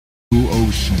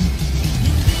ocean.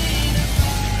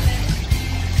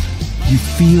 You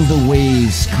feel the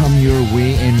waves come your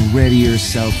way and ready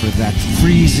yourself for that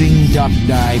freezing duck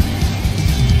dive.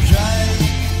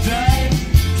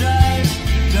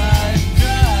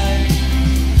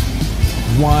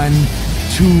 One,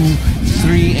 two,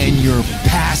 three, and you're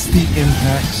past the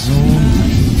impact zone.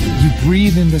 You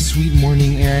breathe in the sweet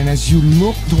morning air, and as you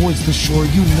look towards the shore,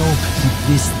 you know that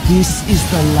this is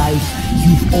the life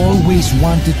you've always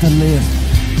wanted to live.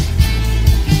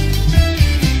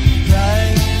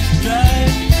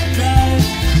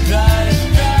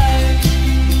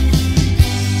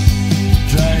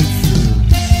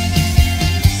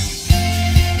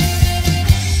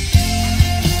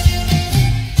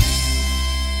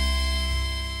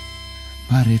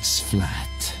 But it's flat.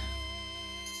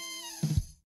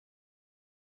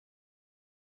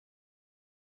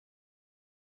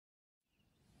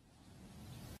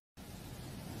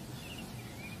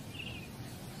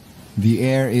 The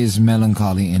air is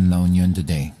melancholy in La Union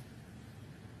today.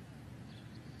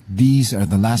 These are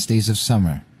the last days of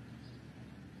summer.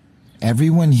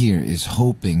 Everyone here is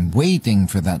hoping, waiting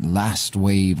for that last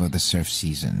wave of the surf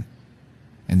season.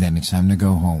 And then it's time to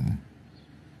go home.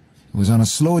 It was on a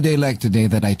slow day like today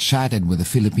that I chatted with a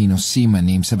Filipino seaman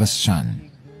named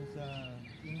Sebastian.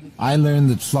 I learned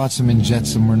that flotsam and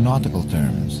jetsam were nautical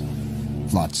terms.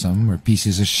 Flotsam were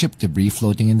pieces of ship debris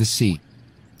floating in the sea.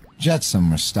 Jetsam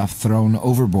were stuff thrown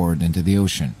overboard into the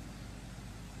ocean.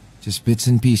 Just bits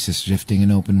and pieces drifting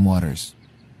in open waters,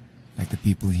 like the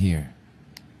people here.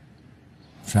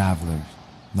 Travelers,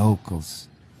 locals,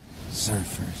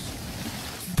 surfers,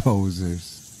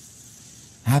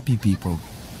 posers. Happy people,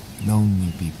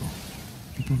 lonely people.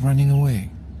 People running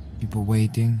away. People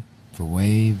waiting for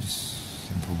waves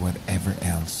and for whatever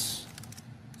else.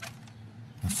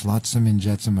 A flotsam and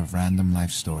jetsam of random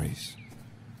life stories.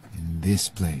 In this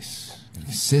place, it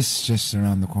exists just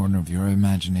around the corner of your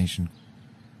imagination.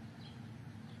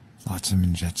 Flotsam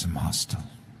and jetsam hostel.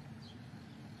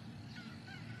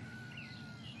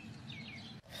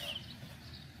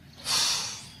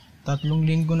 Tatlong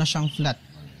linggo na siyang flat.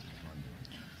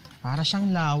 Para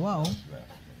siyang lawa, oh.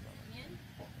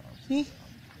 See?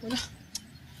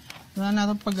 Wala na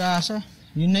itong pag-asa.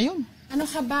 Yun na yun. Ano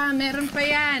ka ba? Meron pa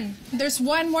yan. There's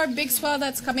one more big swell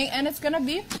that's coming and it's gonna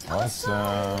be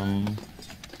awesome.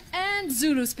 And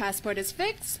Zulu's passport is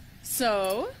fixed,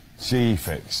 so... She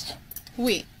fixed.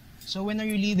 Wait. So when are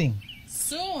you leaving?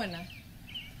 Soon.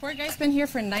 Poor guy's been here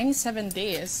for 97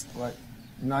 days. What?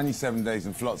 97 days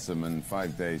in Flotsam and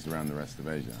 5 days around the rest of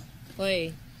Asia.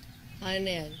 Hoy, ano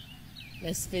yan?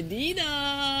 Despedida!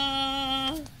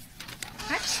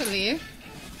 Actually,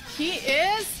 he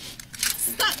is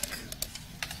stuck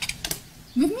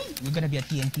with me. You're gonna be a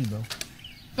TNT, bro.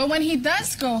 But when he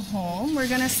does go home, we're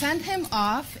gonna send him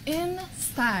off in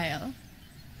style.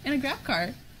 In a grab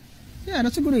car. Yeah,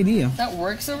 that's a good idea. That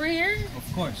works over here? Of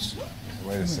course.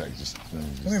 Wait a sec, just come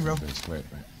here, bro. Wait.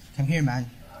 Come here, man.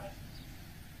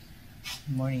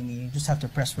 Good morning, you just have to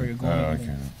press where you're going. Oh,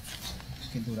 okay. You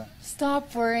can do that.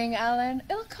 Stop worrying, Alan.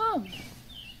 It'll come.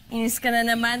 Inis ka na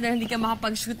naman dahil hindi ka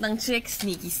makapag-shoot ng chick,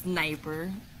 sneaky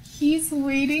sniper. He's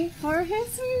waiting for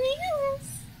his meals.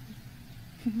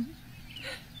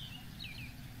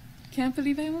 Can't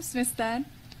believe I almost missed that.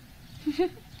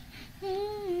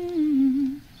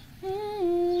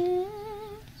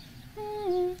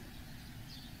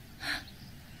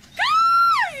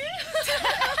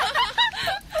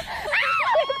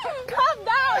 Calm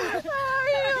down!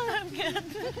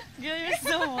 Girl, you're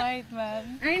so white,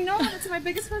 man. I know, that's my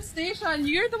biggest frustration.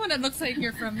 You're the one that looks like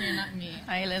you're from here, not me.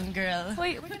 Island girl.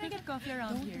 Wait, we're gonna get coffee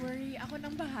around Don't here. Don't worry, ako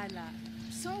nang bahala.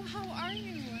 So, how are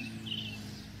you?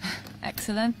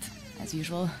 Excellent, as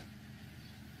usual.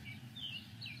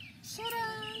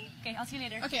 Sharon! Okay, I'll see you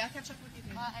later. Okay, I'll catch up with you.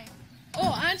 Bye.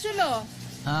 Oh, Angelo!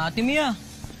 Ate Mia,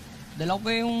 dala ko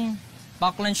yung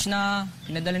pack lunch na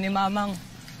pinadala ni Mamang.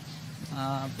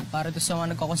 Para to sa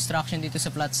mga nagko-construction dito sa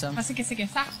Flotsam. Sige,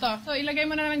 sakto. So, ilagay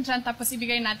mo na naman dyan, tapos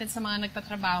ibigay natin sa mga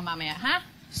nagtatrabaho mamaya, ha?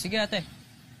 Sige, ate.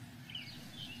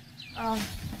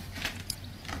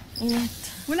 Ingat.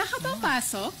 Wala ka bang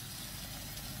pasok?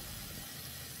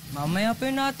 Mamaya pa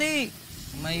yun, ate.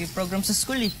 May program sa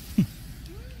school, eh.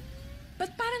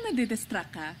 Ba't parang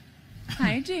nadidistract ka?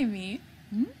 Hi, Jamie.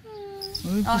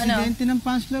 Uy, presidente ng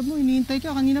fans club mo. Hinihintay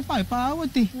ka. Kanina pa,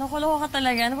 paawat, eh. Loko-loko ka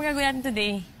talaga. Ano magagawin natin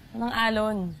today? Walang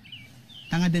alon.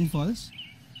 Tangaden Falls?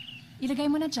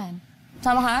 Ilagay mo na dyan.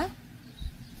 Sama ka?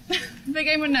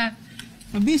 Bigay mo na.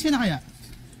 Mabis ka na kaya?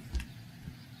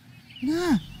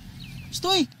 Na!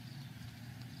 Stoy!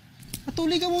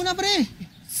 Patuloy ka muna, pre!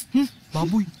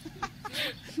 Baboy!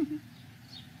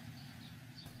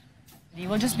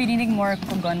 We'll just be needing more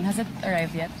kugon. Has it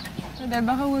arrived yet? Hindi,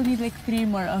 baka we'll need like 3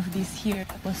 more of these here.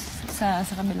 Tapos sa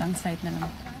kabilang site na lang.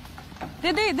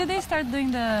 Did they start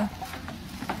doing the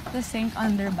sink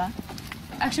under ba?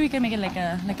 Actually, we can make it like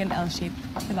an L shape,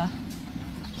 diba?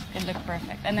 It'd look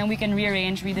perfect. And then we can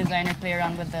rearrange, redesign, or play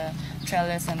around with the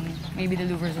trellis and maybe the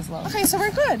louvers as well. Okay, so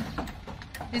we're good.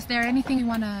 Is there anything you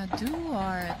want to do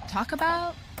or talk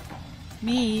about?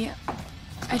 Me,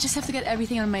 I just have to get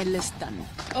everything on my list done.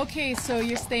 Okay, so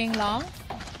you're staying long?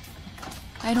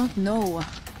 I don't know.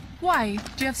 Why?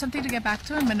 Do you have something to get back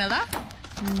to in Manila?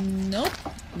 Nope.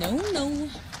 No.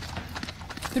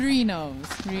 3 no's,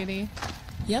 really?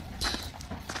 Yep.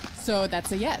 So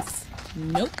that's a yes.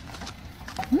 Nope.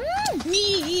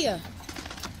 Me!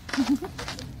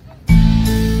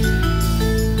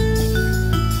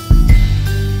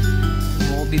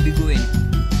 Mo bibiguin.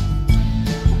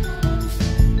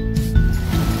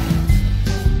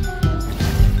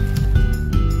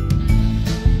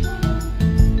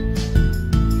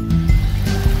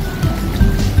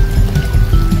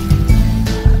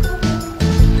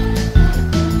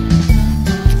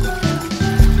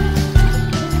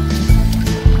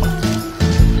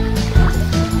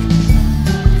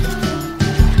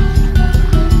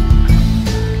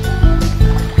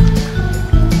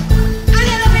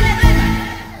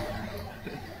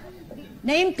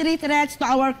 Name 3 threats to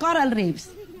our coral reefs.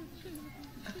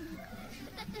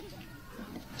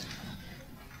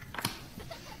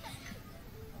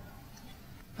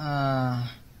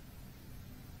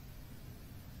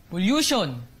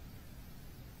 Pollution.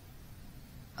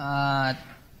 At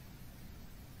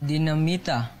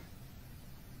dinamita.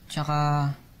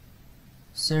 Tsaka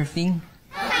surfing.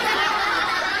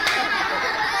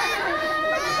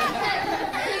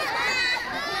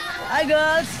 Hi,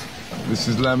 girls. This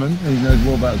is Lemon. He knows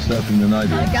more about surfing than I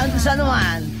do. Welcome to San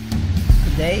Juan.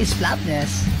 Today is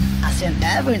flatness, as in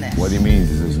everness. What he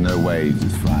means is there's no waves,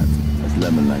 it's flat. That's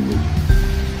Lemon language.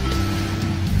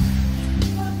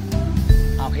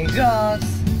 Okay, girls.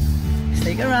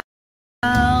 Stick around.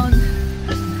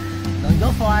 Don't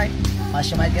go far, or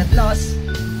you might get lost.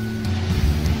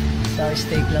 So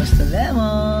stay close to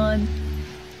Lemon.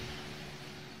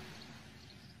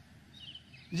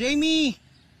 Jamie!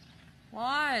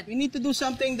 What? We need to do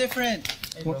something different.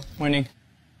 Hey, bro. Morning.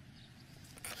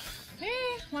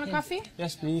 Hey, want a coffee?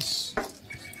 Yes, please.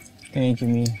 Thank you,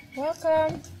 me.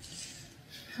 Welcome.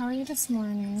 How are you this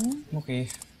morning? Okay.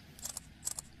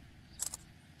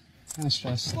 Kind of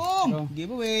stressed. Boom!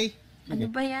 Giveaway.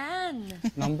 Ano ba yan?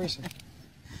 Numbers.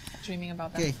 Dreaming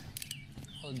about that. Okay,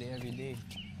 All day, every day.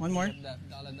 one more. Get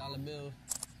that dollar bill.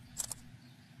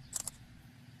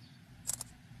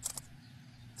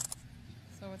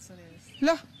 So what's the news?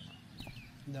 La,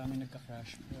 Dami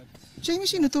nagka-crash. But Jamie,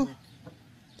 sino to?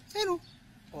 Ano?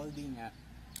 all day nga.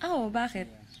 Oh, bakit?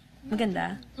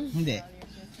 Maganda? Hindi.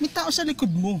 May tao sa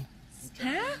likod mo.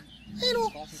 Ha?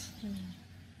 Ano?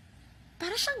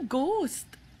 Para siyang ghost.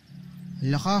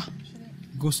 Laka.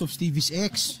 Ghost of Stevie's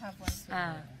ex.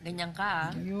 Ah, ganyan ka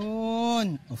ah.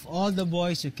 Yun. Of all the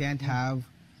boys you can't have,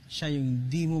 siya yung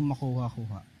di mo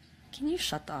makuha-kuha. Can you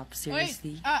shut up?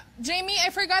 Seriously? Jamie, I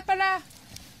forgot pala.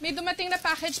 May dumating na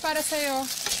package para sa'yo.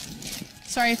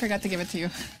 Sorry, I forgot to give it to you.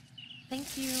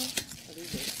 Thank you.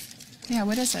 Yeah,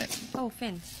 what is it? Oh,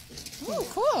 Finn. Ooh,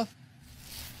 cool.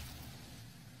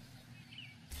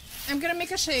 I'm gonna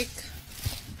make a shake.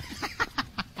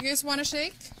 You guys want a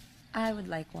shake? I would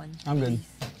like one. I'm good.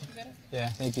 Yeah,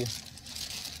 thank you.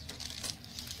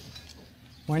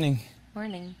 Morning.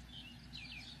 Morning.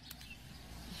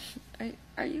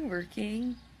 Are you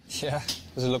working? Yeah.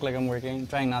 Does it look like I'm working?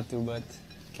 Trying not to, but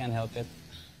can't help it.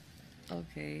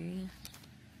 Okay.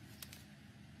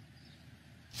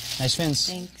 Nice fins.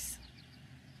 Thanks.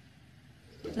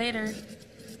 Later.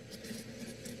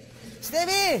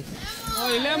 Stevie!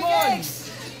 Oy, Lemon!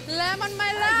 Lemon,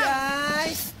 my love!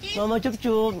 Guys! Mama Chup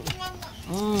Chup.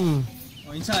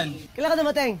 O, insan. Kailan ka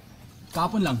dumating?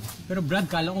 Kapon lang. Pero Brad,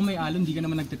 kala ko may alon, di ka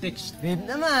naman nagte-text. Babe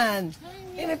naman.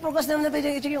 May focus naman na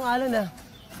pwedeng i-check yung alon ah.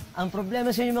 Ang problema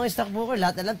sa inyo mga stockbroker,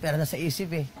 lahat na lang pera nasa isip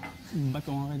eh. Ba't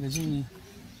ko nga kay Jimmy?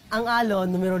 Ang alon,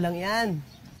 numero lang yan.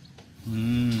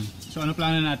 So, ano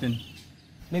plano natin?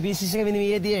 May business kami ni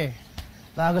Mia Dear.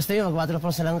 Baka gusto nyo, mag-water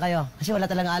falls na lang kayo. Kasi wala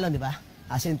talagang alon, di ba?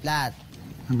 As in flat.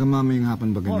 Hanggang mamayang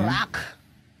hapon ba ganyan? Burak!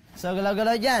 So,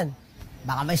 galaw-galaw dyan.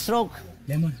 Baka may stroke.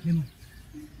 Lemon.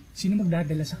 Sino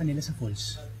magdadala sa kanila sa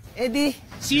falls? Eddie!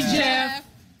 Si Jeff!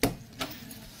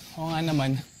 Oo nga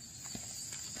naman.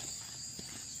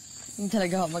 Hindi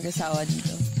talaga ako mag-asawa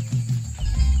dito.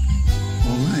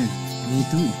 Alright, me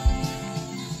too.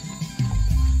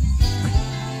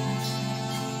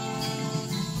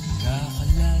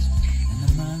 Kakalas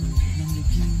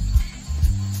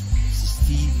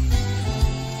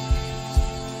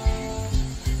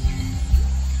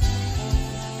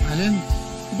Allen,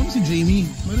 iba ba si Jamie?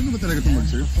 Marunong ba talaga itong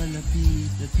mag-surf?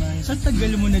 Saan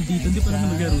tagal mo na dito? Hindi pa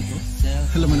naman naglaro to?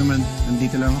 Alam mo naman,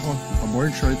 nandito lang ako.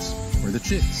 Naka-board shorts for the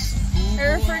chicks.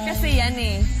 Surfer kasi yan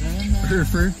eh.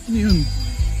 Surfer? Ano yun?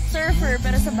 Surfer,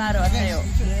 pero sa baro at sayo.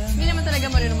 Hindi naman talaga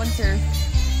marunong mag-surf.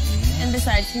 And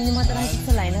besides, hindi mo talaga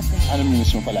sa lineup eh. Alam mo,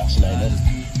 miss mo pala ako sa lineup.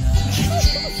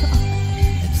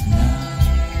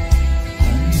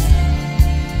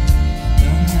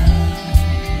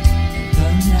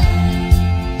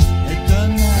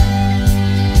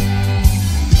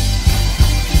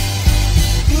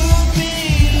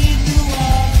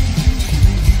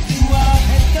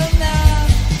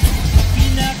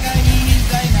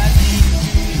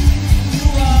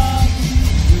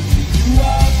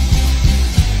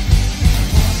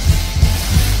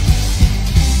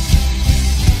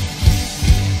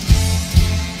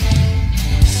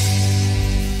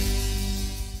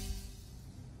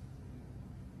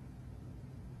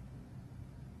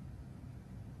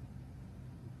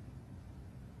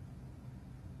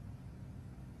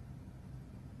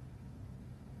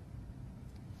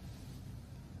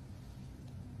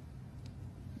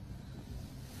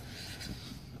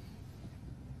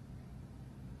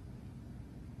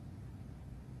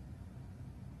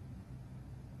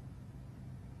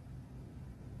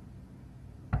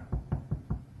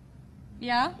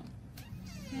 Yeah?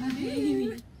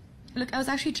 Look, I was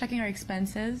actually checking our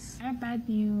expenses. I have bad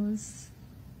news.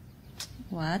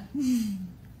 What?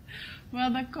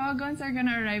 Well, the Kogons are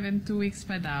gonna arrive in 2 weeks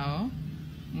pa daw.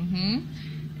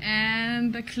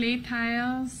 And the clay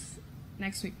tiles,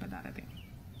 next week pa darating.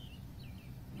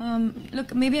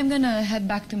 Look, maybe I'm gonna head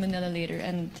back to Manila later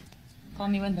and call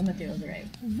me when the materials arrive.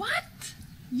 What?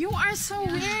 You are so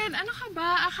weird. Ano ka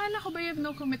ba? Akala ko ba you have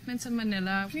no commitment sa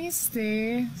Manila? Please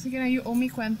stay. Sige na, you owe me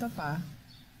kwento pa.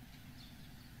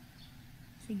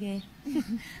 Sige.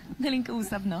 Galing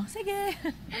kausap, no? Sige.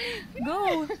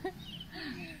 Go.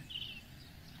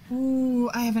 Ooh,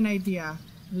 I have an idea.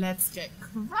 Let's get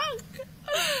crunk.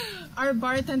 Our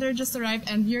bartender just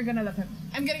arrived and you're gonna love him.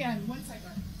 I'm getting out. 1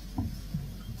 second.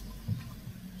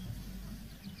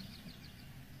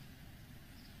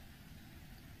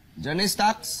 Johnny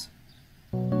Stocks?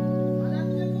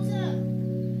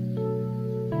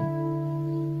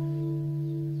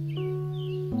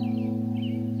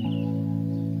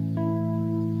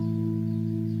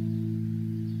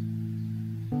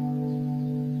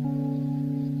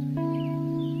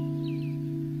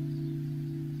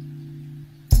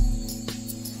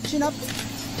 Chin up.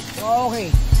 Okay.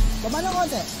 Baba ng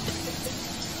konti.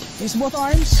 Raise both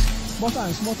arms. Both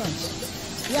arms.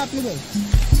 Yeah, pligay.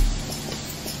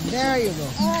 There you go.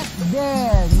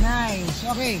 There. Nice.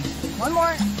 Okay. One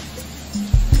more.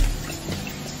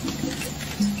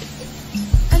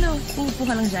 Ano, uupo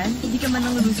ka lang dyan? Hindi ka man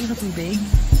nang lulusong sa tubig?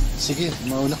 Sige,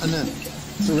 mauna ka na.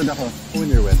 Sugod ako when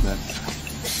you're wet na.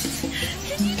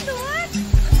 Can you not?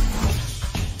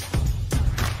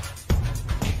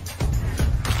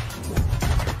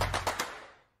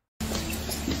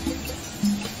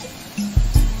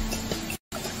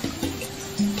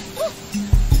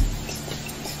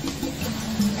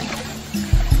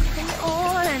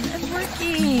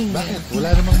 Bakit?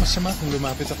 Wala namang masama kung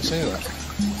lumapit ako sa'yo.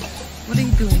 What are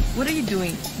you doing? What are you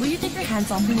doing? Will you take your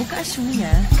hands off me? Huwag ka assuming,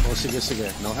 ah. Oh, sige.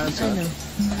 No hands, ha? Ano?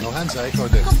 No hands, ha?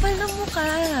 Ikaw din. Kapal ng mukha.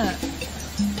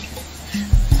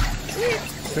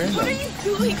 Fair What lang. are you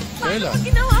doing? Fair Paano lang. mo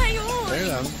ginawa yun? Fair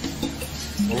lang.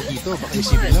 Oh, dito. Baka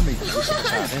isipin lang may gusto ka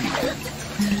sa akin.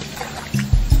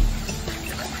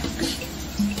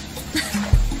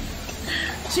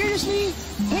 Seriously?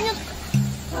 Ganyan.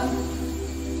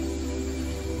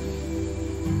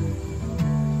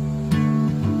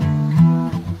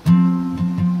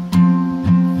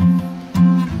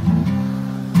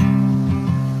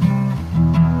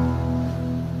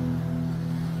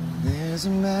 There's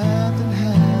a map that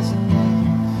has a name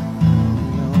on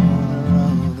the owner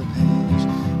of the page.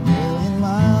 Million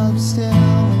miles, but still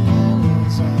the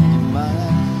millions on your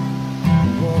mind.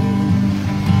 Whoa.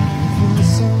 If you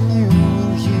listen, you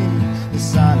will hear the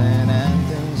silent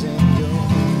anthems in your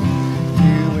ear.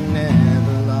 You were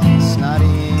never lost, not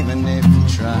even if you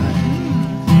tried.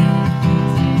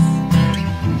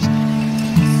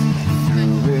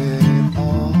 Through it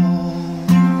all,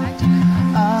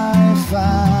 I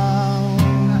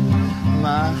found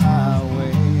my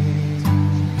highway.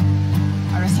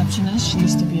 Our receptionist, she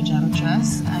used to be a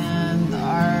janitress, and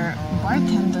our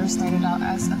bartender started out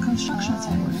as a construction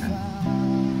site worker.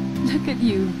 Look at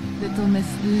you, little miss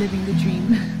living the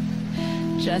dream.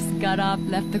 Just got up,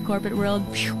 left the corporate world,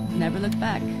 phew, never looked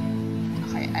back.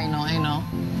 Okay, I know.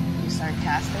 You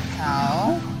sarcastic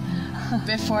cow.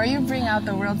 Before you bring out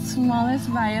the world's smallest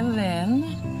violin,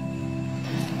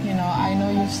 you know, I know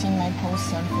you've seen my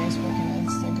posts on Facebook and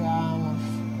Instagram of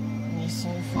me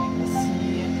surfing the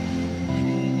sea and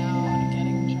hanging out and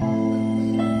getting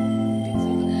drunk. Things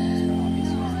I don't use for obvious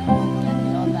reasons. Can't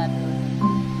be all that.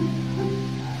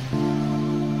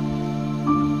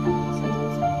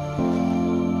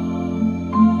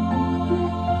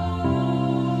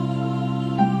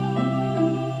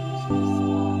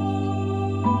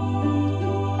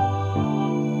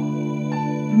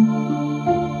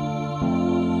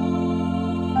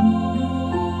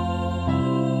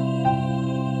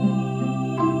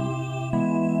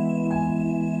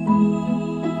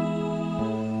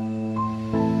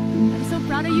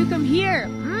 You come here.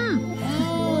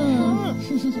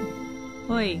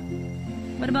 Hoy,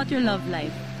 what about your love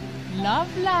life? Love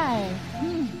life?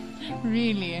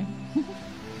 Really?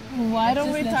 Why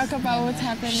don't we talk about what's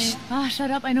happening?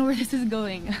 Shut up. I know where this is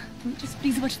going. Just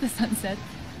please watch the sunset.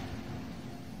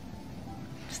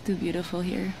 It's too beautiful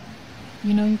here.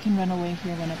 You know you can run away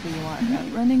here whenever you want. I'm not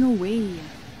running away.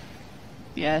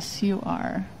 Yes, you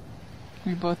are.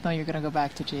 We both know you're gonna go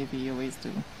back to JB. You always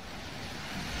do.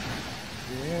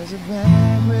 There's a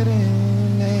banquet in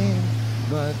your name,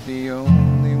 but the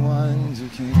only ones who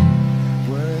came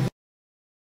were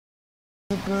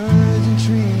the birds and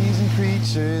trees and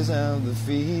creatures of the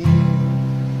field.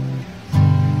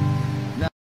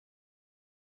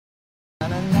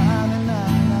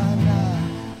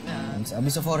 Ang sabi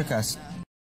sa forecast.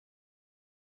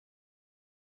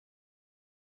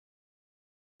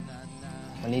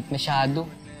 Maliit masyado.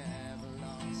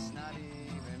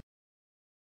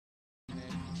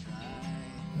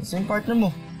 Saan yung partner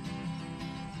mo?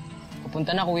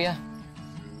 Pupunta na, kuya.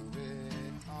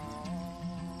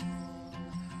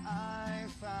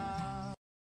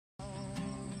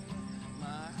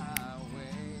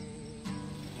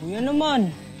 Kuya naman.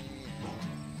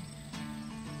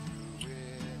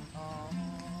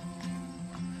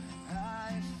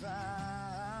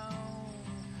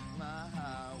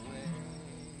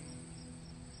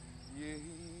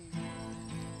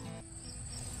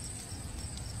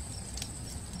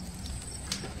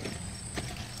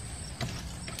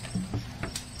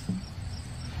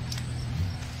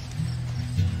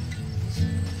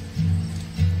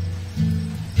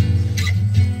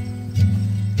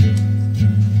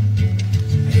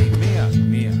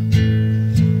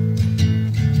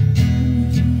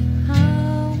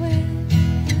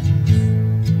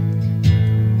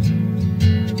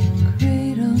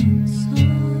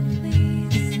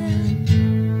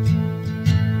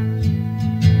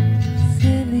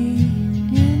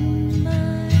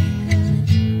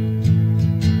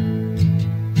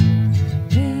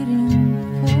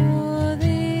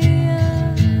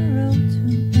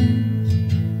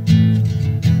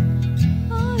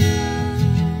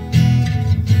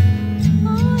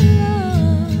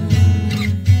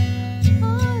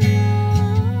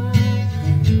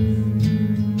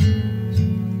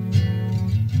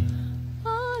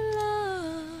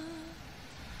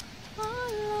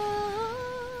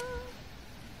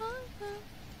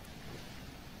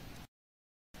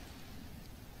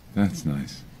 That's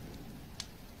nice.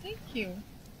 Thank you.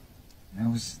 That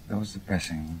was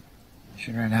depressing. You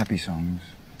should write happy songs.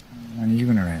 When are you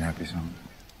gonna write happy songs?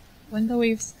 When the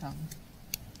waves come.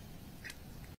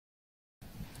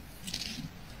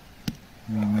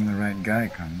 Well, when the right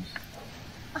guy comes.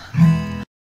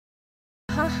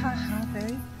 Ha ha ha,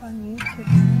 very funny.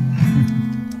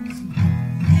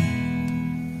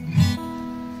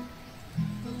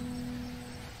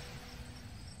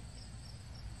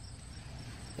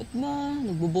 Ba't ba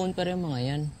nagbubuon pa rin mga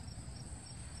yan?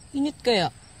 Init kaya?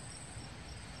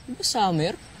 Di ba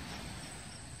summer?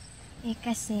 Eh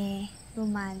kasi,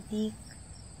 romantic.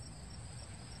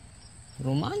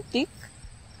 Romantic?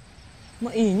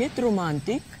 Mainit,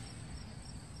 romantic?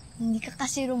 Hindi ka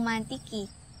kasi romantic eh.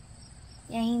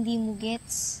 Kaya hindi mo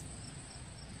gets.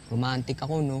 Romantic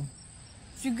ako, no?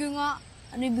 Sige nga,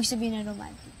 ano ibig sabihin ng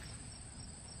romantic?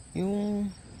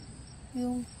 Yung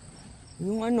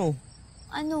ano?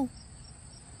 Ano?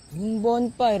 Yung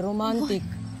bonfire, romantic.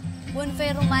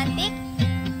 Bonfire romantic?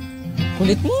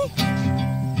 Kulit mo!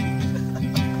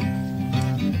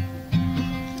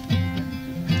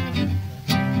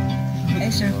 Hey,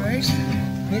 surfers.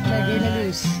 Meet my Gila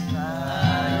Luz.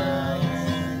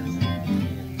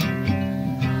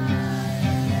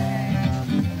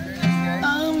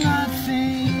 I'm not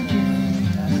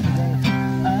thinking,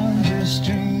 I'm just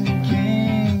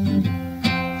drinking.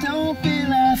 Don't be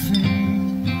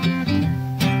laughing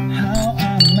how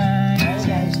I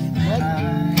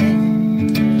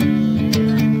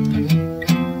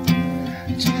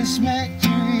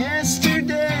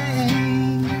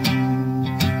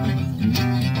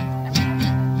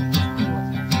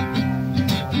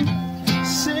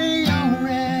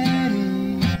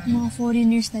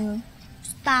foreigners na yun,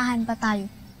 gustahan pa tayo.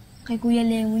 Kay Kuya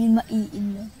Lemon yung maiin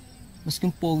lang. Mas kung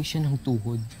pogi siya ng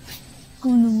tuhod.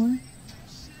 Kung naman.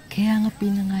 Kaya nga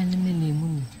pinangalan na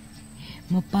Lemon.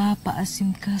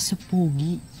 Mapapaasim ka sa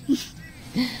pogi.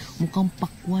 Mukhang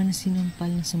pakwa na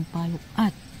sinampal ng sampalok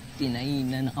at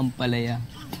tinaina ng ampalaya.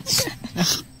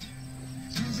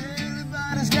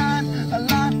 Everybody's got a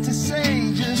lot to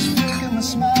say. Just look at my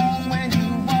smile when you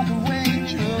walk away.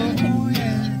 Oh,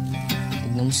 yeah.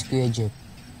 Tignan mo si Kuya Jeff.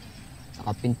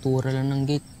 Nakapintura lang ng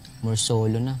gate. More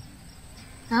solo na.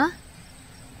 Ha?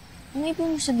 Ano ibig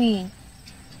mo sabihin?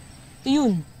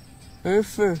 Ayun.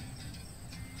 Surfer.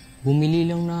 Bumili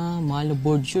lang na mahal na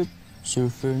board shirt.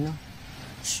 Surfer na.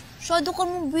 Shadow ka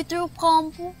mong bitter of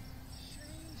campo.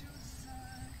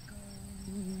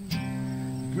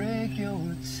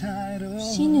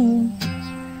 Sino yun?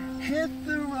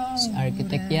 Si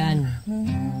architect yan.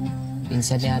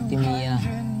 Pinsan ni Ate Mia.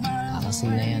 Kakasil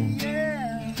na yan.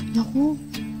 Naku,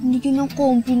 hindi ka ng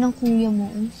kompli ng kuya mo.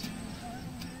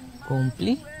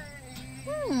 Kompli?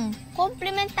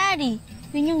 Complimentary.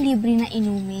 Yun yung libre na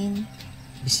inumin.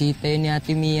 Bisita yun ni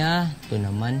Ate Mia. Ito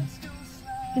naman.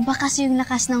 Iba kasi yung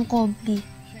lakas ng kompli.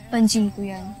 Pansin ko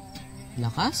yan.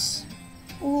 Lakas?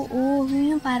 Oo,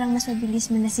 yun yung parang mas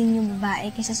mabilis malasing yung babae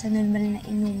kaysa sa normal na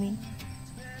inumin.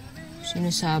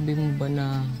 Sinasabi mo ba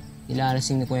na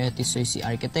nilalasing ni Kuya Tisoy si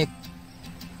architect?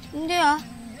 Hindi ah.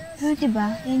 Pero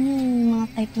diba, yan yung mga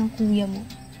type ng kuya mo.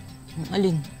 Ang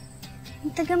alin?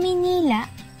 Yung taga Maynila.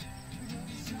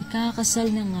 Ikakasal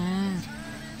na nga.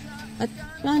 At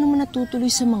wala naman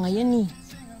natutuloy sa mga yan eh.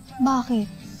 Bakit?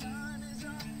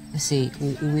 Kasi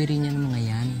uuwi rin niya ng mga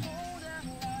yan.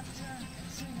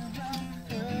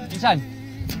 Insan?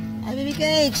 Hi, baby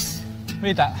cakes!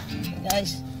 Wita.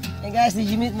 Hey guys, did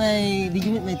you meet my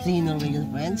 3 Norwegian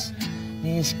friends?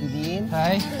 This is Kudin.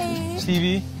 Hi.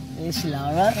 Stevie. This is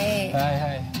Laura.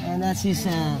 Hi. And that's his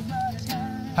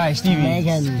Hi, Stevie.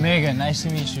 Megan, nice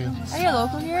to meet you. Are you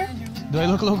local here? Do I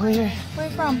look local here? Where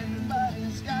you from?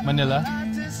 Manila.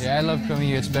 Yeah, I love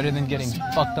coming here. It's better than getting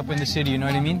fucked up in the city, you know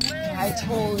what I mean? I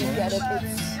totally get it.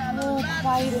 It's so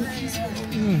quiet and peaceful.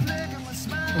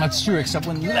 That's true, except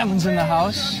when Lemon's in the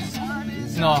house.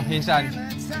 No, Insan.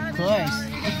 Of course.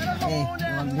 Hey,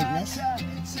 you want witness?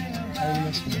 I will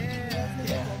next to you.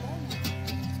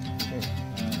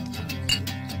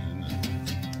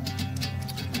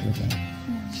 Okay.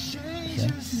 Sure?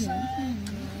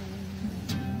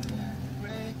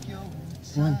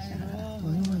 Once.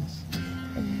 Only once.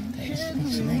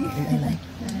 It's like it. I like it.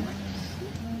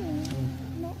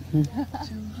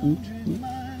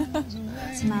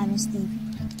 Si Mano Steve.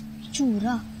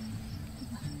 Tsura.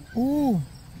 Oo,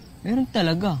 meron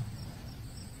talaga.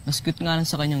 Mas cute nga lang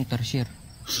sa kanyang tertiary.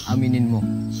 Aminin mo.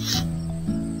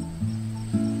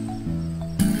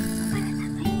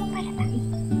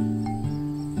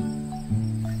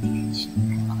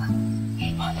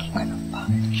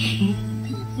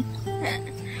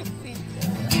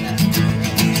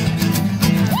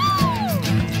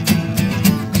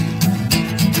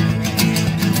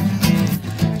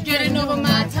 Getting over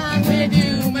my time with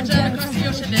you, much across the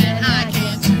ocean that I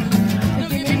can't do.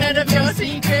 Looking none of your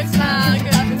secrets, like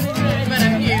but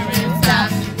I'm here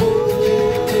inside.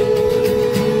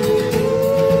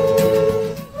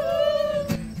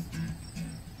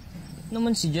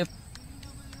 Naman si Jeff.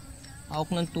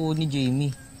 Hawak ng tuhod ni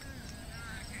Jamie.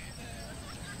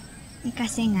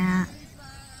 Kasi nga,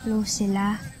 close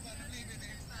sila.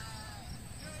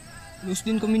 Close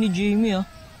din kami ni Jamie ah.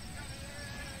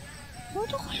 Ano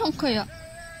ka lang kaya?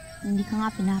 Hindi ka nga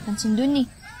pinapansin dun eh.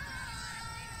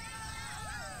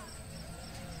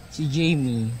 Si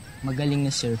Jamie, magaling na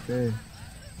surfer.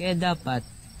 Kaya dapat,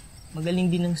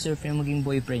 magaling din ng surfer maging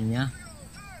boyfriend niya.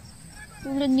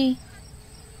 Tulad ni,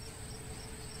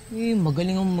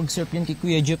 Magaling ang mag-surf yan kay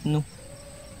Kuya Jeff, no?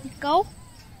 ikaw?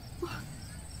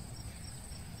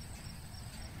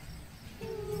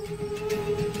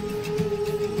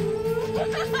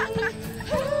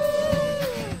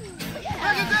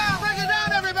 Break it down,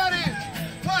 everybody!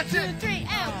 Watch it! 2, 3,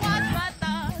 and watch my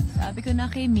thoughts. Sabi ko na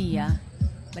kay Mia,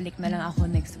 balik na lang ako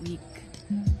next week.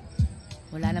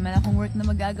 Wala naman akong work na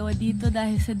magagawa dito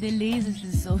dahil sa delays.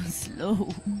 It's so slow.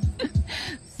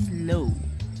 Slow.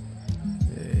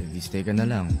 Stay ka na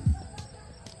lang.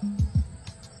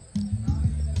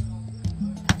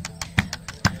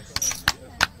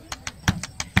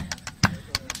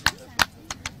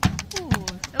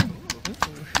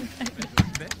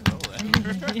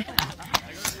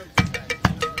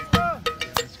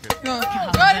 Go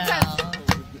to town.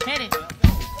 Hit it.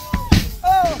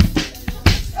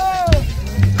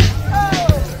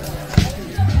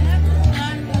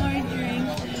 One more drink,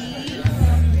 please.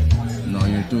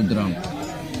 too drunk.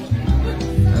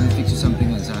 I'll fix you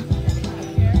something else, huh?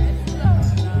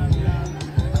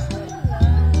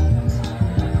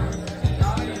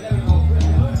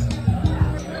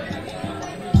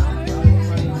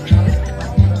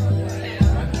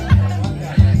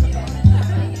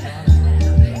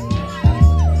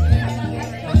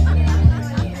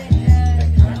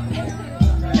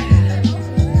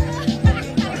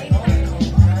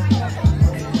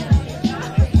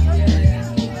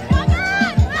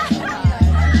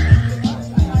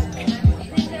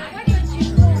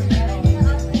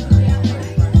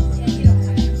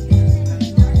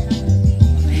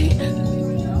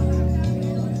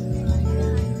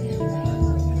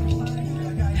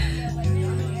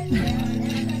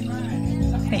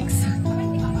 Thanks.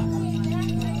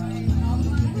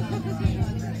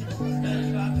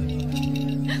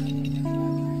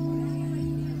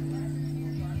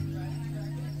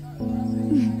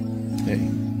 Hey.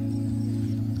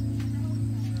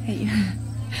 Hey.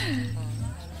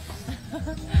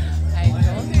 I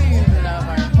told you you love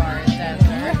our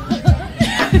bartender.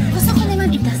 Gusto ko naman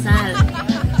ikasal.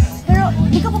 Pero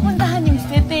di ko pupuntahan yung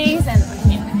fittings and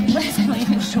what is my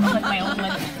own show at my own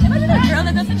wedding? Imagine a girl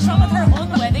that doesn't show at her own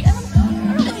wedding.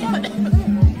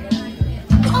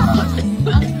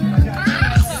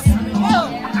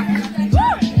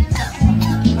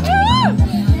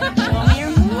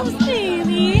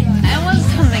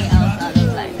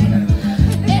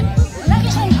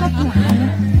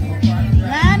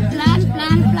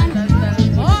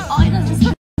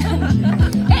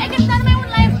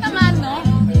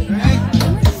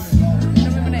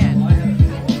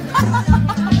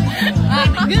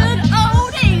 Good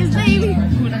old days, baby!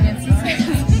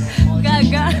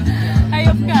 Gaga,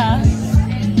 hayop ka.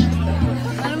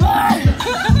 Ano more?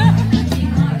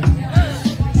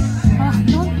 Oh,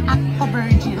 don't act a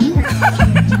virgin.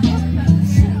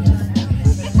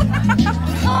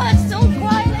 Oh, it's so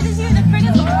quiet. I just hear the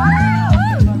crickets.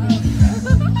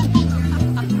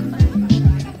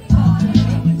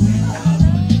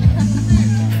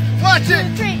 Watch it!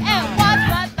 2, 3, and watch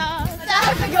my thoughts.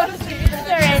 As I go to sleep,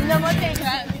 there ain't no more thinking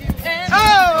about me.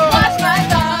 Watch my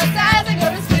thoughts as I go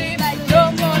to sleep. Like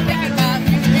no more thinking about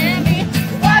you and me.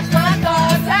 Watch my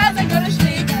thoughts as I go to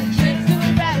sleep. Like ships to the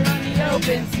battle on the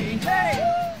open sea. Hey!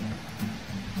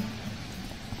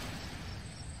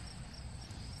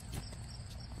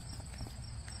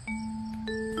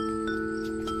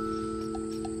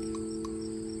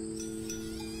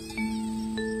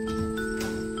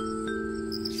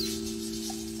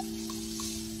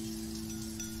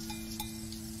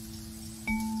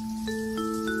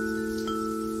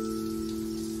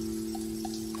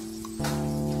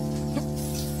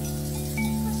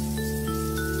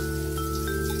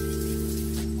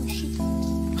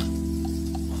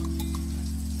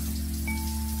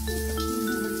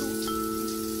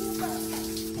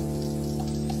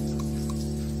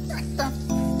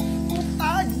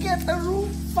 Get the roof,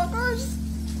 fuckers!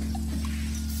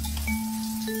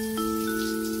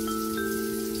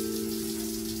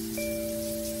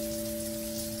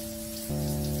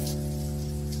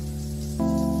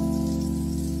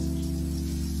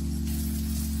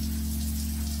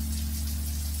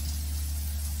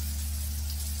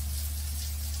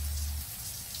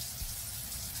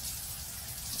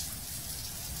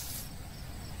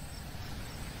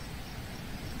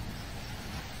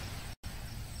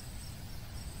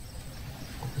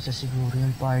 Isa siguro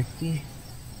yung party.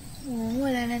 Oo,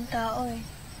 wala nang tao eh.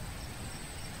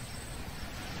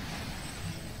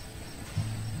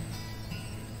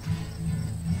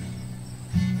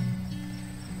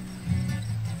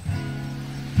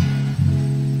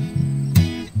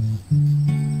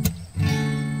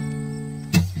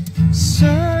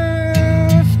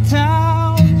 Surf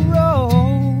town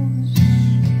roads,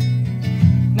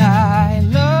 and I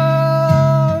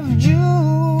loved you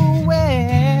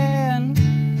when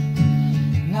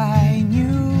I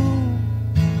knew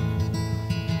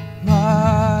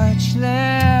much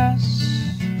less.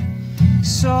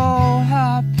 So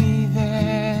happy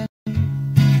then.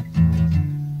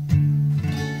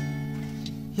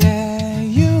 Yeah,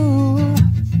 you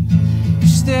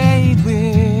stayed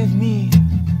with me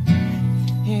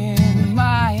in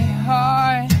my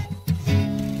heart,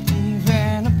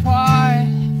 even apart.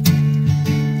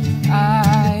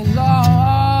 I long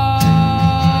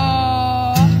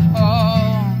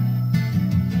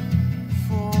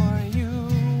for you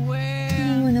when...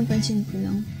 Hindi mo napansin ko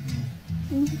lang.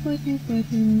 Yung partner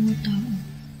ng mga tao.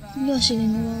 Hindi sila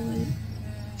nawawala.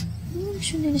 Ano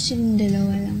gusto nila silang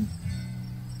dalawa lang?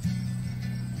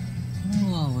 Ano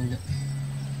nawawala?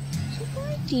 Sa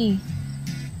party.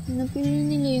 Napili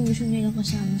nila yung gusto nila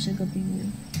kasama sa gabing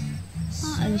yun.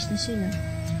 aalis na sila.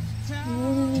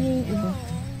 Iwanan nila yung iba.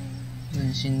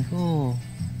 Pansin ko,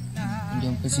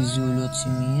 nandiyan pa si Zulu at si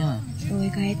Mia. Okay,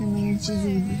 kahit naman yan si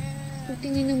Zulu. Kung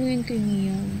tingnan mo yan kay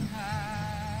Mia.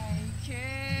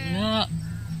 Wala.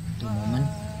 Ito naman.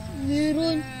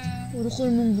 Meron. Puro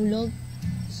kalmang bulag.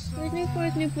 Kahit may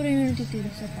partner pa rin yung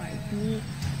natitira sa party.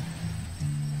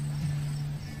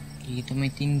 Kita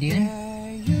may tindi yan.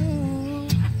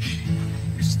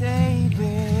 Stay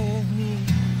with me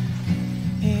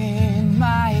in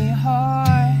my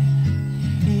heart,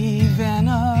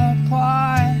 even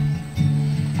apart.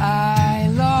 I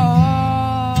long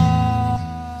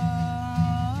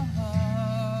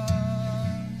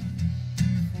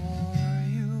for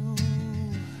you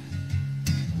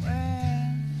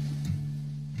when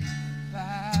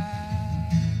back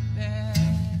then.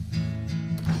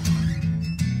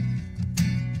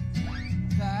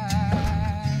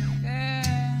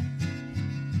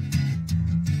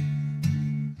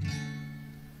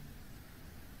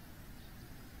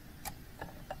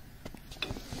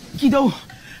 Kiddo,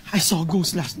 I saw a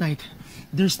ghost last night.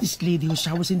 There's this lady who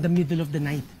showers in the middle of the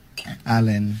night.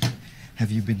 Alan, have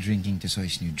you been drinking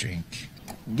Tisoy's new drink?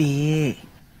 Di.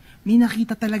 May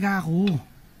nakita talaga ako.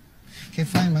 Okay,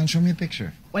 fine, man. Show me a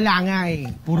picture. Wala nga eh.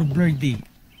 Puro blurred eh.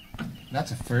 That's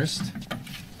a first.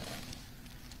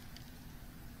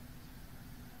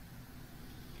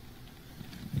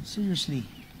 Seriously.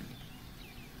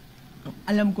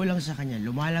 Alam ko lang sa kanya,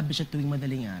 lumalabas siya tuwing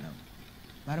madaling araw.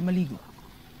 Para maligo.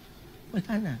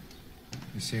 Wala na.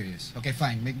 You're serious? Okay,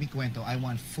 fine. Make me cuento. I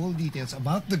want full details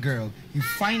about the girl you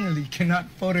finally cannot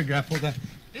photograph. Hold on.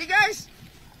 Hey, guys!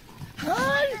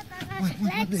 Hi! What,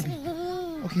 baby?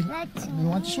 Okay, you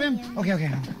want to swim?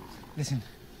 Okay. Listen,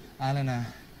 Alan, I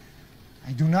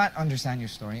do not understand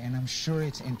your story, and I'm sure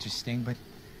it's interesting, but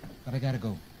I gotta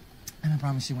go. And I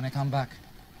promise you, when I come back,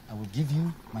 I will give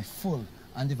you my full,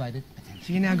 undivided attention.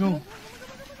 Sige na, go.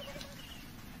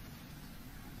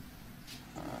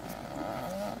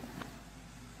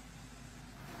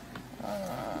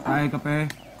 Ay, kape.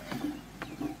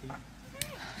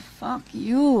 Fuck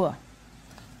you.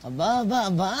 Aba.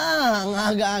 Ang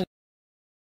aga-aga.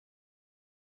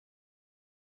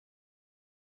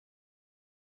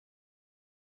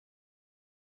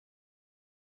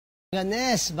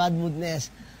 Ness, bad moodness.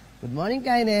 Good morning,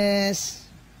 Kindness.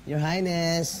 Your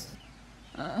Highness.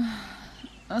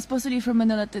 I'm supposed to leave for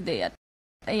Manila today at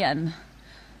ayan,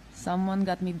 someone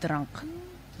got me drunk.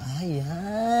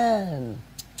 Ayan.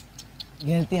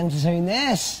 Guilty ang si Sir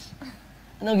Ness.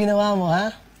 Ano ginawa mo,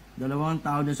 ha? Dalawang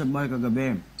tao din sa bar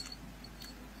kagabi.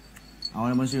 Ako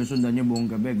naman sinusundan niya buong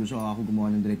gabi. Gusto ako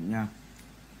gumawa ng drink niya.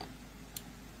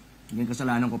 Hinggang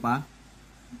kasalanan ko pa?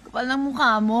 Kapal ng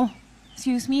mukha mo.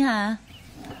 Excuse me, ha?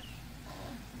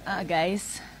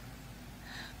 Guys,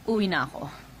 uwi na ako.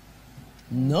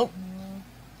 Nope.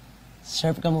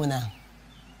 Surf ka muna.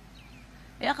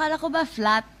 Akala ko ba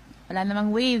flat? Wala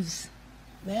namang waves.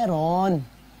 Meron.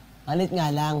 Malit nga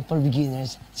lang, for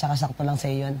beginners. Saka sakto lang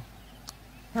sa'yo yun.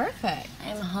 Perfect.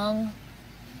 I'm hung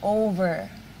over.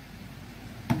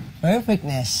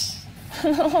 Perfectness.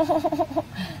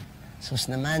 Sus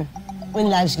naman. When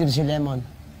lives gives you lemon.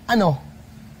 Ano?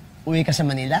 Uwi ka sa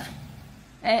Manila?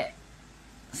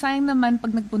 Sayang naman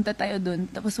pag nagpunta tayo dun,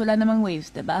 tapos wala namang waves,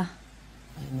 diba?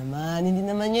 Ay naman, hindi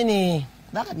naman yun eh.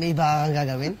 Bakit may iba kang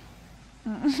gagawin?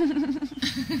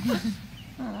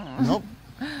 Nope.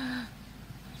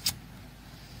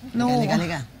 No.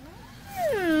 Halika.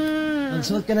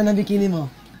 Magsuot ka na ng bikini mo.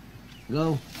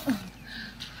 Go.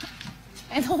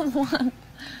 I don't want.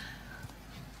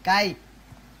 Kai,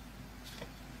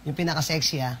 yung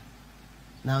pinaka-sexy ha.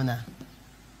 Nauna.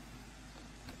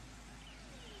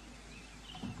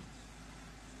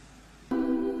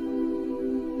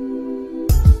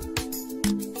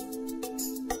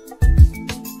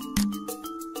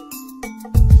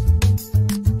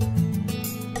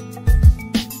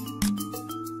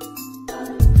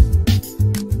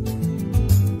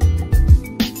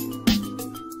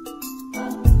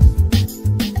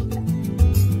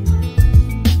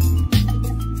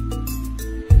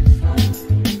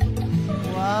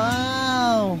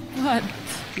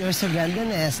 You're so ganda,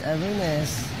 Ness.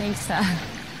 Ness. Thanks,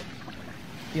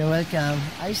 You're welcome.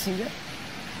 Are you single?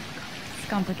 It's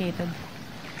complicated.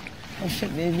 Oh,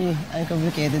 shit, baby. I'm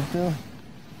complicated, too.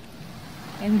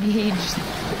 Engaged.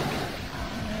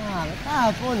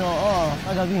 Kahapon, oo.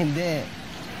 Kagabi hindi.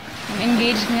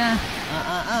 Engaged nga.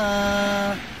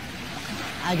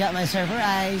 I got my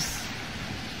surprise.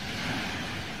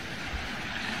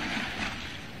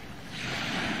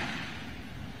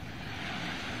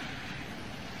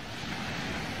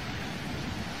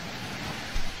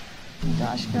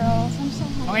 Gosh, girls, I'm so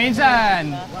hungry. Okay,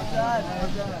 insan!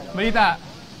 Balita.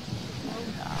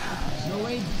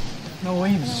 No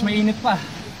waves. Mainit pa.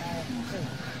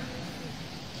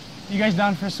 You guys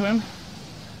down for a swim?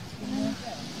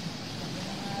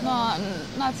 No,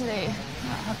 not today.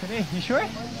 Not today. You sure?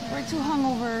 We're too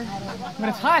hungover. But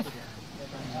it's hot.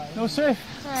 No surf.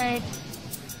 It's alright.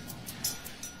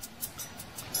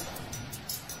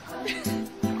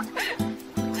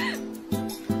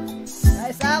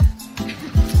 Nice up!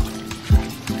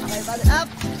 Okay, balik up!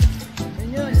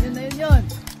 Yun yun.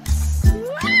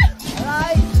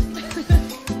 Alright!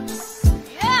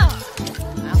 Yeah!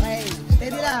 Okay,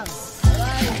 steady lang.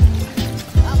 Alright.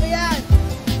 Ako yan!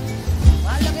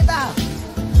 Mahal na kita!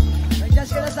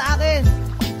 Adjust ka na sa akin!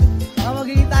 Baka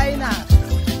magiging tayo na.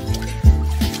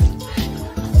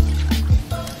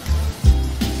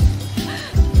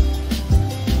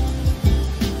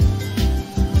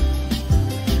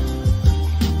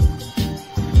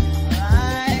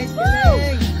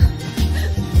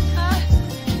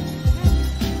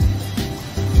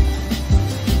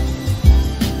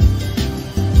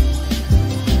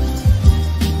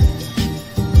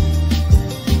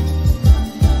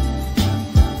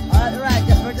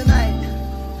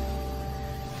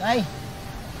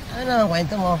 Ano ang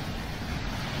kwento mo?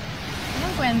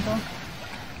 Anong kwento?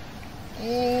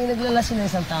 Naglalasing na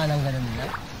isang tao ng ganun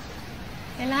na.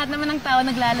 Lahat naman ng tao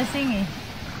naglalasing eh.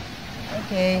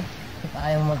 Okay. Hindi pa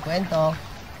kaya mo magkwento.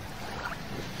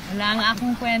 Wala nga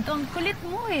akong kwento. Ang kulit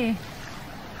mo eh.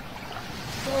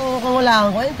 So, kung wala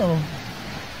kang kwento,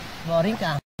 boring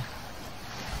ka.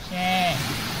 Che.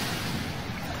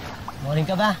 Boring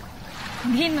ka ba?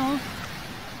 Hindi, no?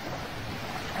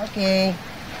 Okay.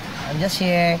 I'm just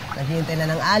here. Naghihintay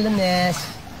na ng alumnes.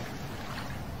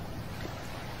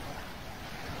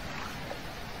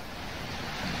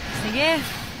 Sige.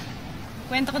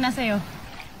 Kwento ko na sa'yo.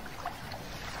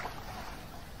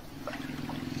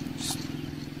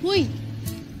 Hoy!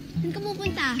 Saan ka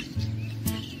pupunta?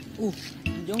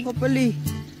 Diyan ka pala eh.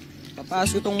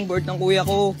 Papasok tong bird ng kuya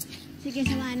ko. Sige,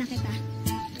 samahan na kita.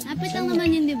 Lapit lang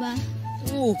naman yun, di ba?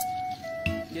 Oo.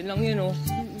 Diyan lang yun, oh.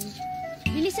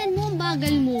 Bilisan mo, ang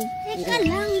bagal mo. Teka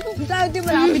lang. Tayo, di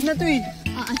malapit na to eh.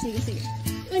 Sige.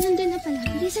 Uy, nandun na pala.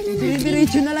 Bilisan na natin.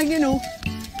 Dire-diretso na lang yun, oh.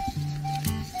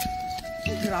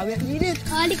 Grabe ang init.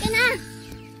 Halik ka na!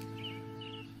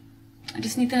 I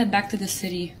just need to head back to the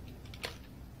city.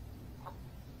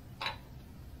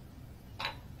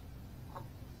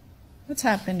 What's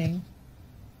happening?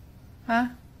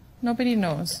 Huh? Nobody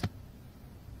knows.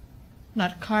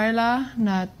 Not Carla,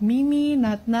 not Mimi,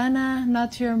 not Nana,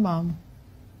 not your mom.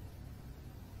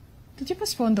 Did you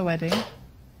postpone the wedding?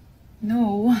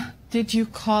 No. Did you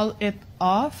call it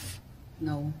off?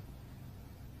 No.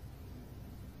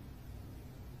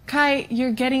 Kai,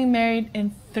 you're getting married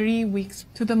in 3 weeks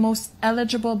to the most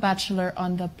eligible bachelor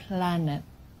on the planet.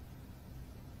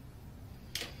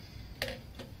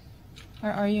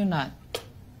 Or are you not?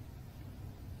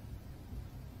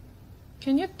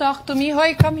 Can you talk to me?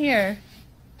 Hoy, come here.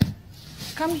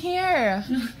 Come here.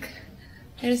 Look,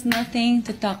 there's nothing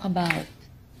to talk about.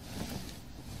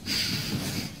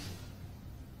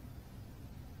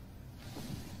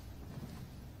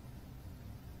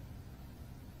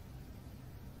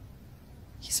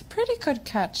 He's a pretty good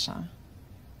catch, huh?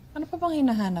 Ano pa bang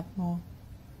hinahanap mo?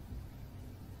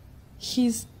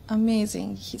 He's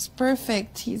amazing. He's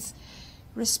perfect. He's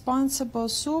responsible,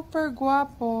 super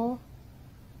guapo.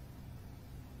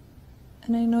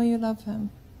 And I know you love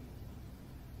him.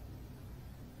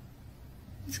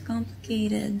 It's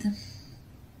complicated.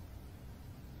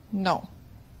 No.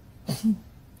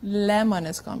 Lemon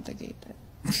is complicated.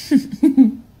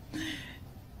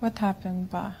 What happened,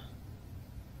 ba?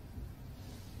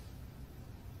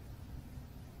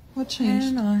 What changed? I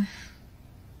don't know.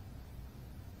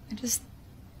 I just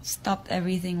stopped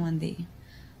everything one day.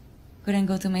 Couldn't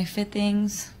go to my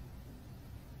fittings.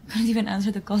 Couldn't even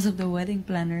answer the calls of the wedding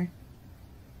planner.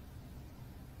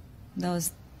 That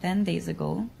was 10 days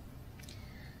ago.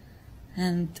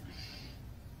 And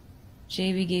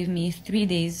JB gave me 3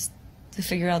 days to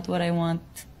figure out what I want,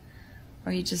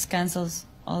 or he just cancels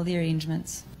all the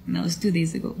arrangements. And that was 2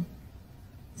 days ago.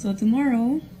 So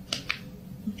tomorrow,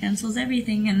 he cancels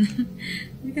everything, and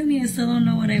look at me, I still don't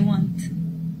know what I want.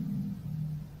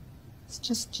 It's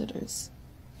just jitters.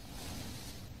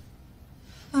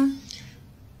 Huh?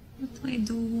 What do I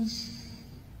do?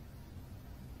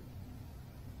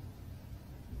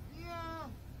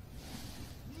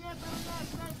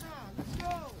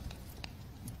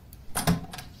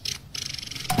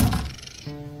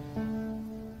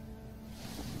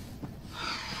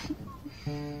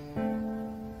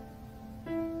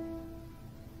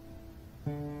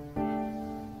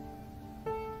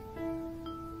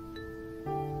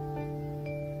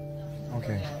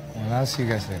 I'll see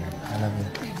you guys later. I love you.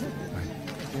 Bye.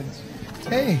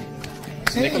 Hey.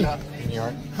 Hey. Nicola, New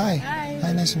York. Hi. Hi.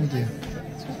 Hi, nice to meet you.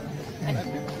 I love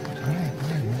you. All right,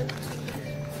 man.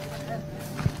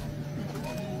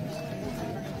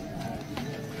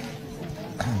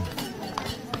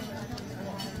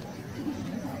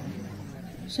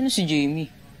 Saan na si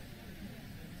Jamie?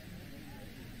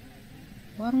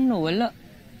 Parang nawala.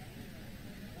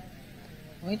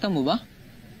 Makita mo ba?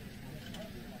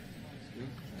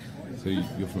 So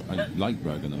I like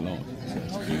Bergen a lot.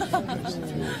 It's a beautiful place. The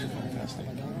fjords are fantastic.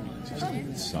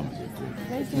 The summers are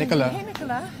good. Nicola. Hey,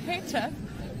 Nicola. Hey, Jeff.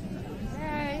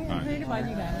 Hey, I heard about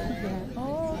you guys.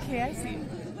 Oh, okay, I see.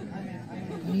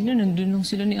 Kanina, nandun lang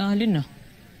sila ni Alin, ah.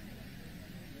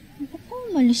 Baka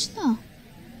umalis na.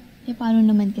 Eh, paano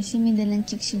naman kasi may dalang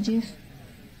chick si Jeff?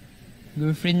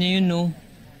 Girlfriend niya yun, no?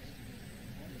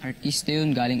 Artista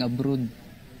yun, galing abroad.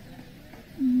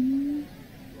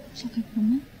 Sakit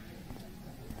naman.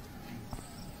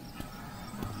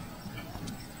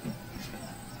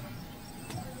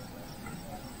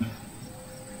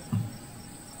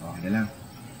 Okay na lang.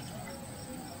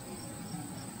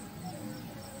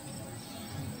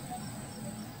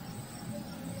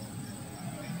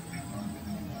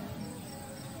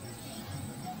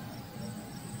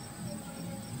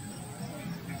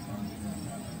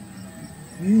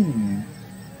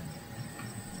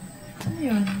 Ano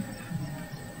yun?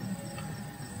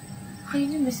 Kayo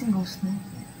yung missing ghost mo?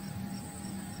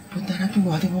 Punta natin,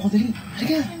 buhatin mo ako, dali.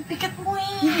 Halika. Pikat mo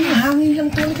eh! Hindi, hangin lang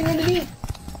to. Halika na, dali.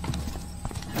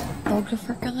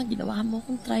 Photographer ka nga, ginawa mo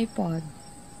akong tripod.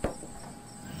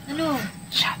 Ano?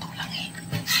 Shadow lang eh.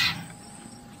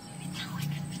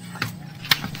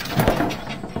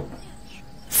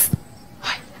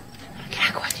 Hoy, anong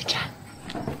ginagawa niyo dyan?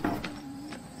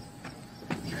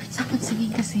 You heard someone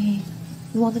singing kasi.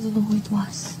 You wanted to know who it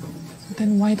was.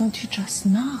 Then why don't you just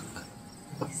knock?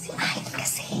 Si Ayn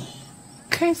kasi.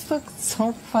 Guys look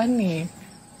so funny.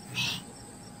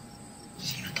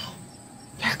 Sino to?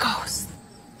 Your ghost.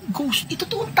 Ghost? Ito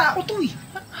toong tao to eh.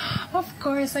 Of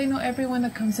course, I know everyone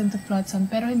that comes into Flotsam,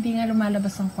 pero hindi nga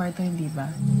lumalabas ng kwarto, hindi ba?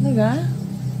 Talaga?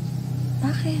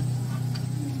 Bakit?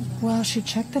 Well, she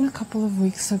checked in a couple of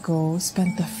weeks ago,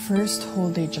 spent the first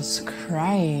whole day just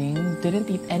crying, didn't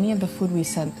eat any of the food we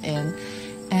sent in,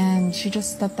 and she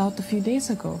just stepped out a few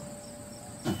days ago.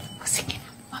 Oh, sige na,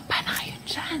 mapa na kayo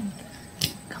dyan.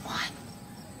 Come on.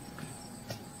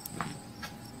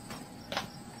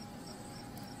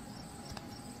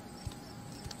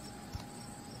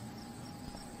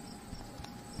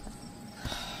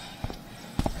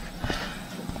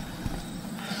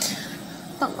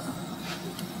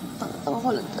 Tanga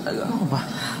ko lang talaga. Ano ba?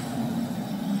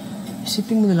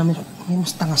 Isipin mo na lang may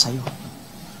mas tanga sa'yo.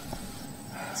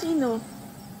 Sino?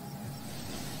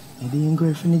 Hindi yung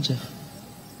girlfriend ni Jeff.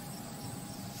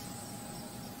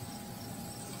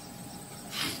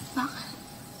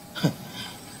 Bakit?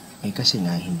 Eh kasi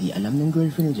nga, hindi alam ng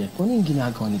girlfriend ni Jeff kung ano yung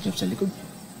ginagawa ni Jeff sa likod.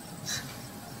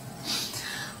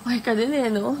 Okay ka din eh,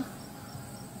 no?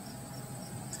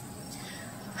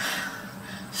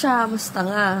 Siya, mas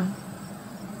tanga.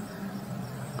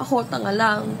 Ako, tanga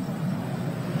lang.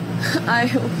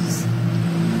 Ayos.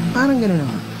 Parang gano'n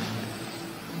naman.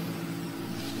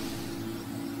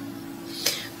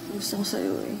 Gusto ko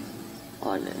sa'yo eh.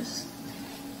 Honest.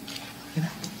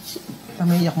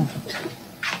 Pamaiyak mo.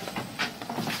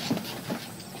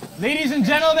 Ladies and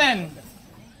gentlemen,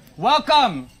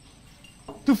 welcome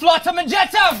to Flotsam and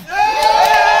Jetsam!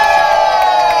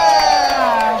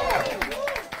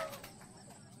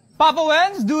 Papa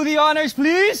Wens, do the honors,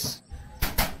 please.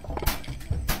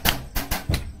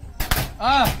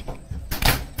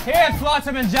 Here at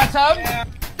Flotsam and Jetsam,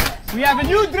 we have a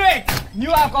new drink, new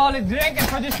alcoholic drink, and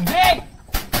for this drink,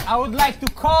 I would like to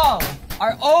call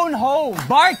our own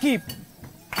barkeep,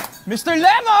 Mr.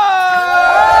 Lemon!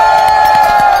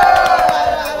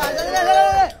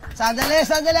 Sandali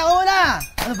ako muna!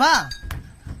 Ano ba?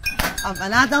 Ang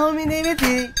panatang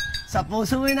huminimiti, sa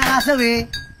puso mo'y nakasawi,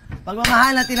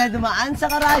 pagmamahal na tila dumaan sa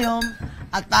karayom,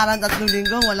 at parang 3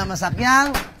 linggong walang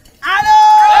masakyang, ano?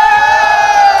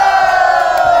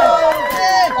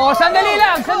 Oh, sandali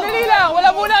lang! Wala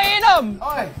munang inom!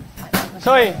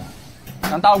 Soy,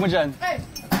 anong tawag mo dyan?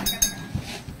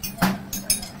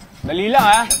 Dali lang,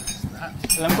 ha?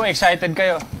 Alam ko, excited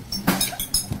kayo.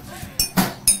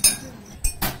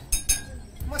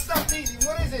 What's up, Petey?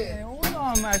 What is it? Hey, hold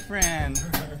on, my friend.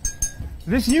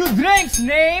 This new drink's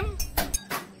name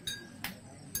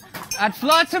at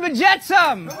Flotsam and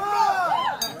Jetsam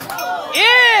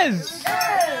is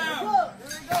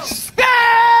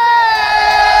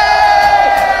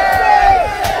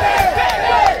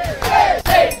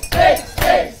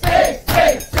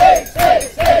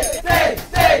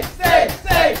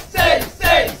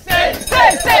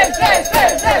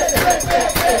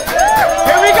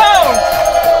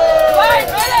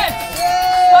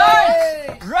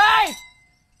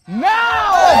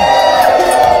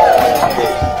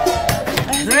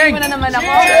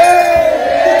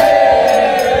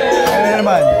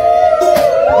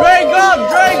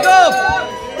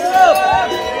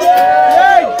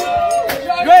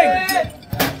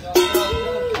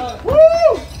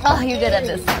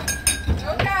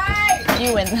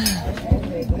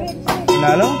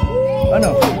Mananalo?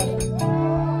 Ano?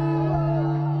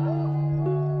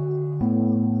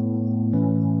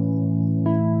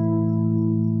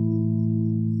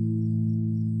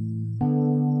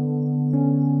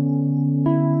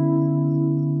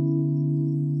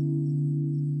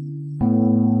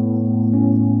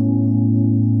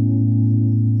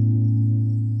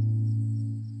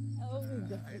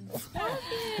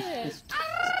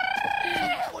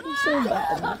 So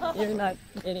bad. You're not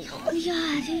getting it.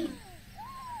 Kuyari.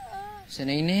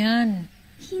 Sanay na yan.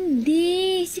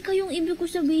 Hindi. Sika yung ibig ko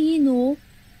sabihin, no?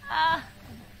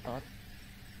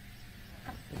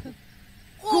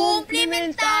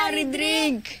 Complimentary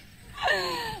drink!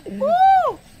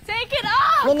 Woo! Take it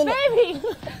off, No. baby!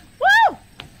 Woo!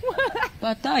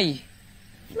 Patay.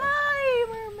 Fly,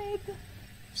 mermaid.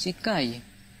 Si Kai.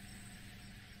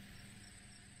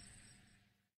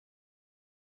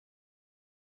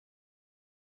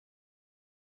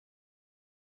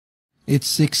 It's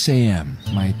 6 a.m.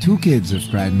 My two kids have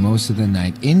cried most of the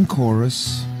night in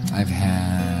chorus. I've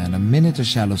had a minute of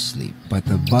shallow sleep, but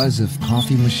the buzz of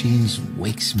coffee machines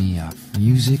wakes me up.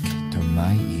 Music to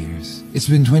my ears. It's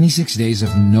been 26 days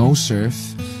of no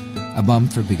surf, a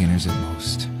bump for beginners at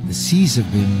most. The seas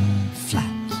have been flat,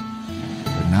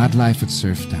 but not life at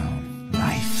Surf Town.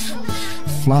 Life.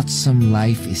 Flotsam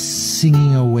life is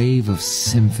singing a wave of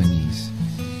symphonies.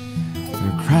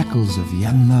 There are crackles of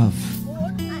young love,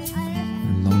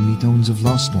 lonely tones of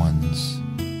lost ones.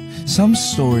 Some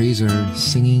stories are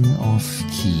singing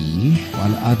off-key,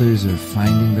 while others are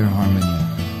finding their harmony.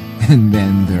 And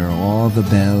then there are all the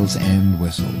bells and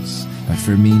whistles. But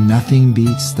for me, nothing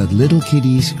beats the little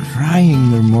kiddies crying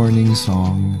their morning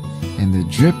song and the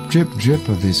drip, drip, drip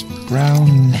of this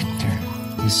brown nectar.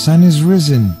 The sun is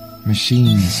risen,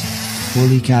 machines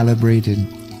fully calibrated.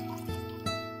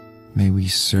 May we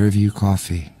serve you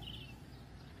coffee.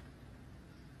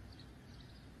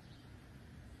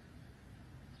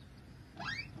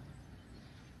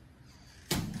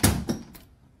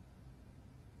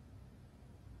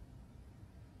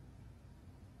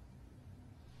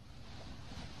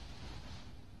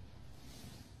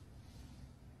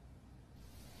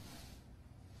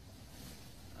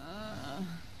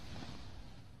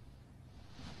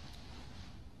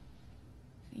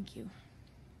 Thank you.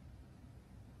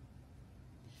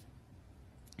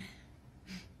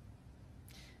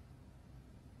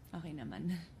 Okay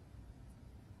naman.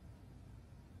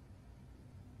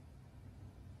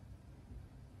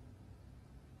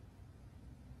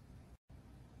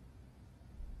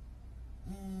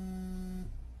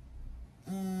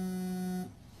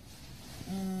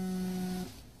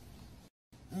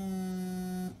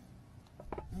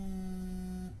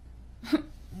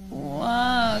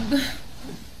 Wag.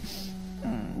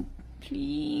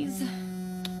 Please.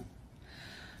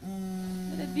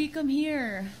 Let it be, come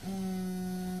here.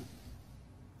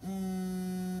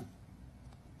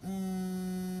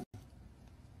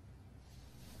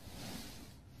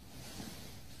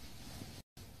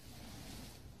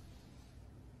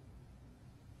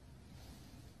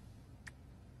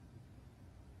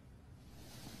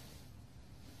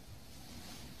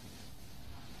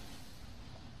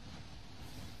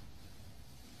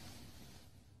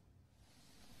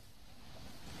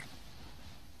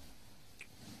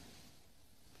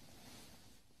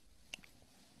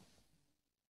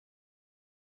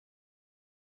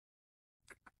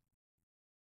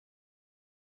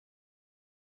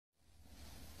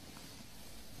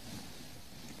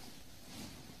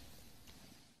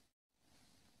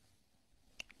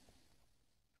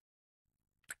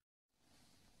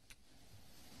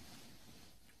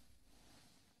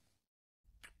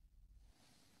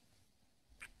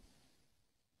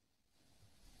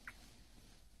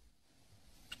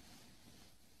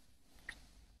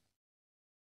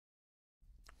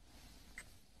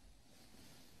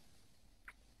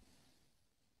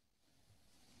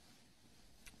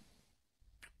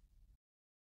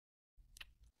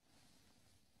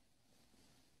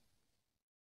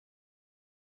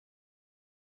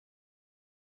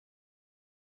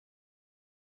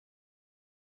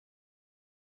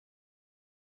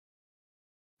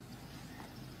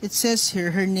 It says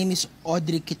here her name is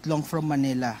Audrey Kitlong from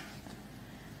Manila.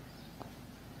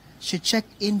 She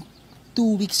checked in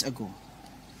 2 weeks ago.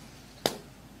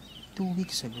 2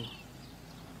 weeks ago.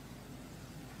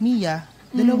 Mia,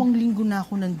 2 linggo na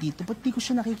ako nandito. Ba't di ko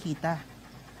siya nakikita?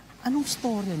 Anong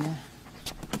storya niya?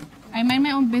 I mind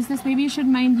my own business. Maybe you should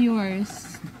mind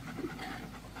yours.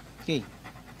 Okay,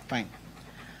 fine.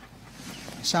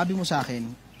 Sabi mo sa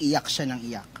akin, iyak siya ng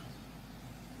iyak.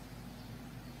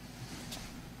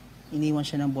 Iniwan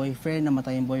siya ng boyfriend,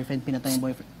 namatay yung boyfriend, pinatay yung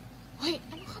boyfriend. Hoy,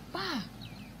 ano ka pa?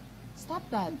 Stop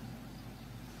that.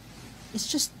 It's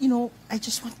just, you know, I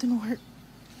just want to know her.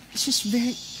 It's just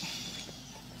very...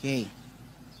 Okay.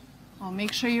 Oh,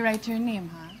 make sure you write your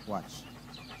name, huh? Watch.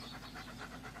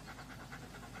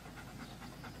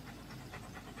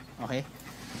 Okay.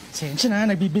 Sensya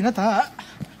na, nagbibinata.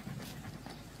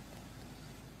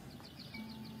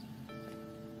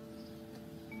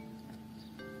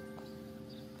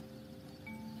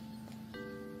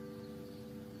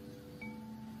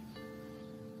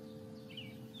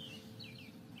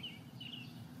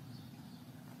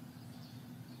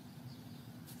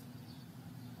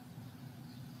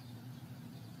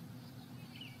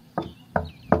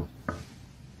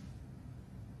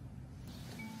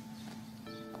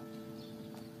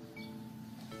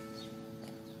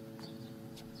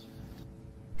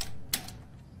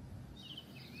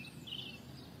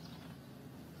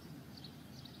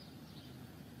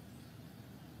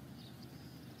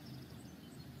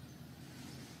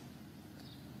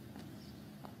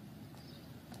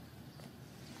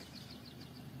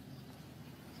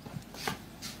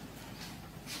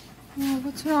 Oh,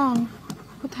 what's wrong?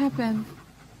 What happened?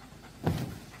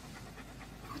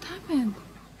 What happened?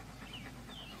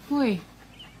 Hoy.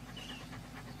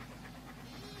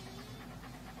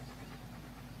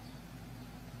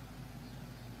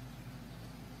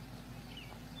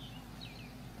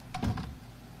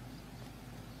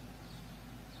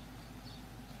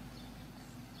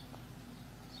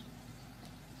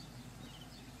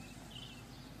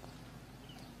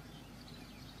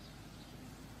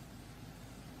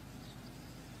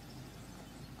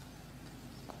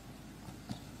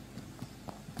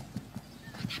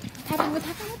 What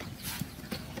happened?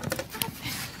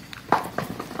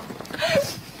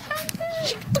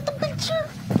 She took the picture.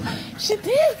 She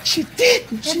did. She did.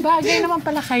 Bagay naman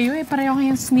pala kayo eh. Pareho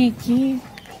kayong sneaky.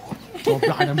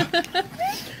 Sobra ka naman.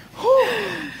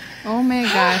 Oh my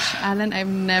gosh, Alan,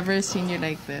 I've never seen you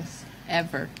like this.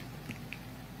 Ever.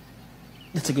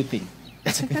 That's a good thing.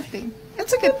 That's a good thing.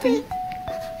 That's a good thing.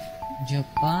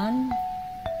 Japan,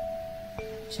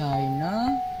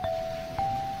 China,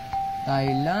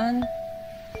 Thailand,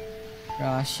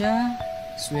 Russia,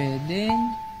 Sweden,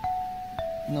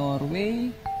 Norway,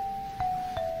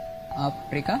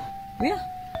 Africa. Kuya,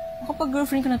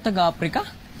 makapag-girlfriend ka na taga-Africa?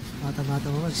 Bata-bata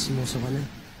mo, sumuso ka na.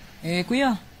 Eh,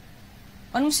 kuya,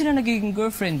 paano sila nagiging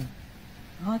girlfriend?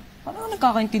 At paano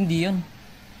nagkakaintindihan?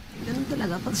 Ganun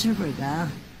talaga pag surfer ka.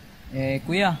 Eh,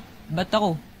 kuya, ba't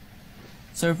ako?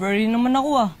 Surfer rin naman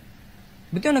ako ah.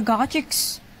 Ba't yun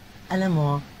nagkaka-chicks? Alam mo,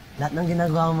 lahat ng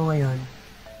ginagawa mo ngayon,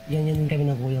 yan din kami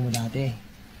ng kuya mo dati.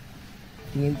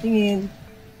 Tingin-tingin,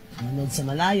 nanood sa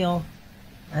malayo,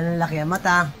 anong laki ang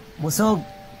mata, busog,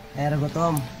 pero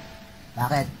gutom.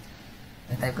 Bakit?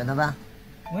 May type ka na ba?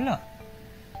 Wala.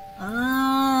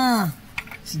 Ah,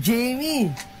 si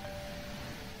Jamie.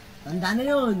 Tanda na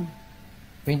yun.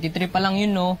 23 pa lang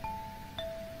yun, no?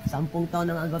 10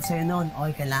 taon nang agad sa'yo noon,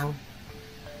 okay ka lang.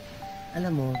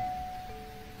 Alam mo,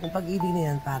 yung pag-ibig na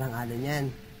yan, parang alon yan.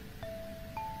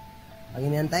 Pag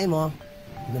inihantay mo,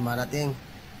 dumarating.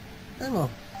 Alam mo,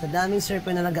 sa daming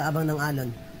surfer na nag-aabang ng alon,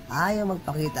 ayaw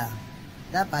magpakita.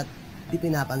 Dapat, di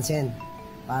pinapansin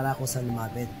para kung saan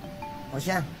lumapit. O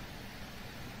siya,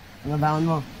 ang mabangon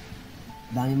mo.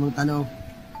 Dami mong tanong.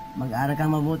 Mag-aaral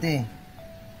kang mabuti.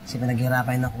 Kasi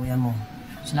pinaghirapan ng kuya mo.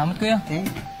 Salamat, kuya. Okay?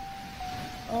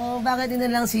 O, bakit din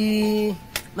na lang si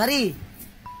Marie?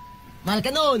 Mahal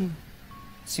ka noon.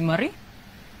 Si Marie?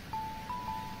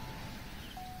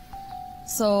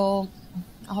 So,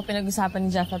 ako pinag-usapan ni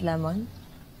Jeff at Lemon?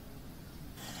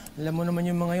 Alam mo naman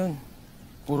yung mga yun.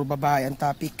 Puro babae ang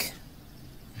topic.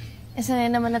 Eh, sanay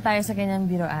naman na tayo sa kanyang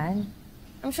biroan.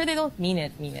 I'm sure they don't mean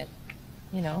it.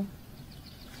 You know?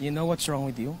 You know what's wrong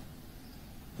with you?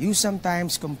 You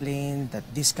sometimes complain that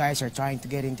these guys are trying to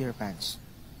get into your pants.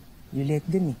 You let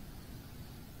them, eh.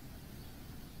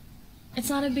 It's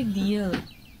not a big deal.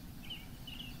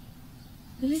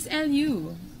 This is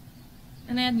LU.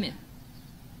 And I admit,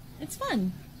 it's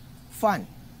fun. Fun.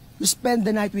 You spend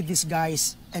the night with these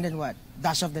guys, and then what?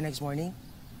 Dash off the next morning?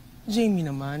 Jamie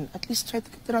naman, at least try to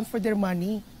get around for their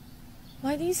money.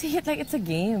 Why do you say it like it's a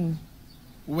game?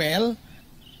 Well...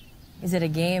 Is it a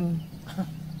game?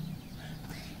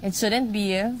 It shouldn't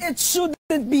be. It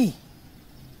shouldn't be.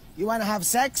 You wanna have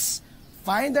sex?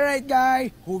 Find the right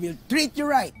guy who will treat you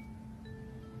right.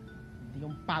 Hindi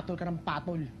yung patol ka ng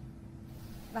patol.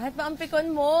 Bakit ba ang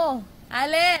pikon mo?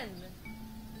 Allen!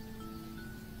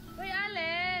 Uy,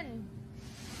 Allen!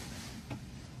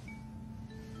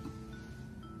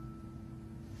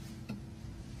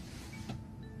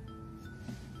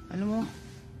 Alam mo,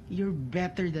 you're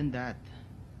better than that.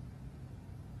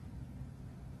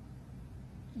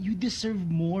 You deserve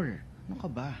more. Ano ka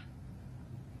ba?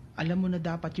 Alam mo na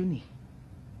dapat yun eh.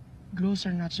 Girls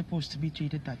are not supposed to be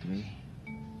treated that way.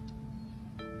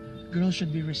 Girls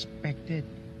should be respected.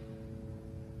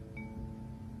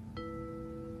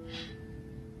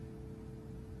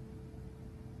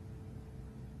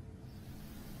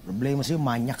 Problema sa'yo,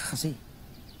 manyak ka kasi.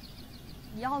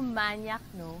 Hindi ako manyak,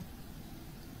 no?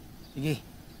 Sige,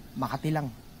 Makati lang.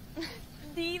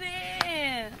 Hindi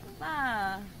rin.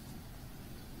 Pa.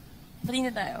 Pati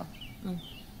na tayo.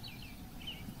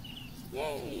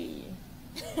 Yay!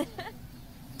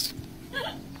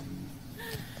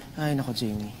 Ay, nako,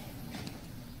 Jamie.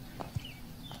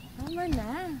 Tama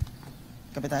na.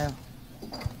 Kape tayo.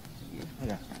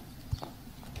 Sige.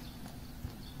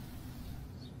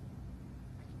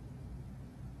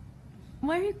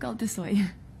 Why are you called Tisoy?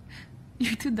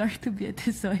 You're too dark to be a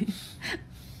Tisoy.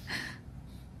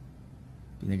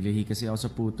 Pinaglihi kasi ako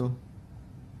sa puto.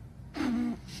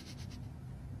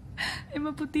 Eh,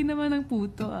 maputi naman ang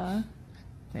puto, ah.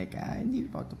 Teka, hindi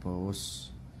pa ako tapos.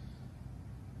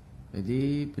 Eh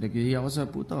di, pinaglihi ako sa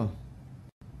puto.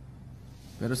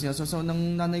 Pero sinasasaw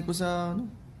ng nanay ko sa,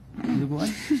 dinuguan.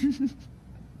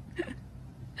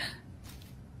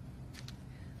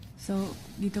 So,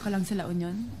 dito ka lang sa La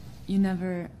Union? You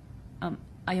never,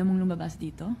 ayaw mong lumabas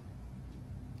dito?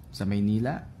 Sa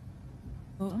Maynila?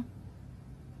 Oo.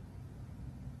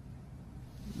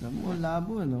 Alam mo,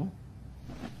 labo, no?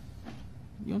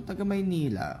 Yung taga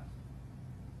Maynila,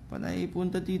 panay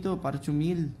punta dito para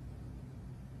chumil.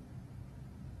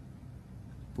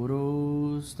 Puro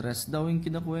stress daw yung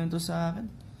kinakwento sa akin.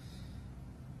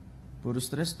 Puro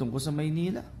stress tungkol sa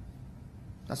Maynila.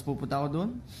 Tapos pupunta ako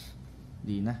doon?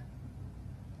 Di na.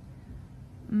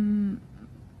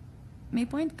 May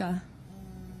point ka.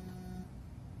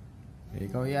 Eh,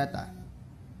 ikaw yata.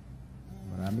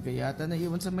 Marami ka yata na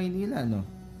iwan sa Maynila, no?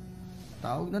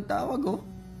 Tawag ng tawag, oh.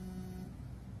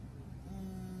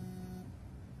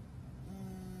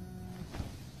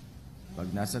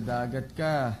 Pag nasa dagat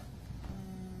ka,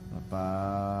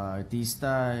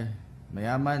 mapa-artista,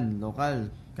 mayaman,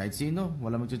 lokal, kahit sino,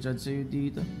 wala mag-judge sa'yo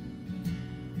dito.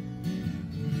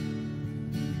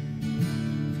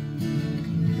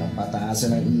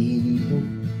 Pataasan ng ihi dito.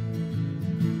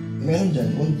 Meron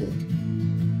dyan, konti.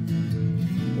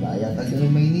 Wala yata dyan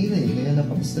ng Maynila eh, kaya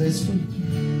napaka-stressful.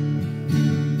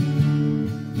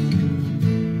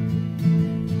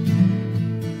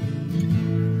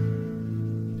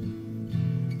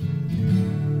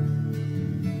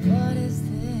 What is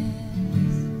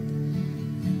this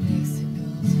that makes the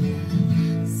girls fly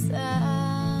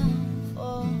south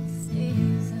for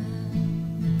season?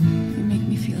 You make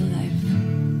me feel alive.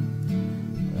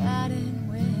 Riding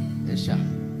with Yes, siya.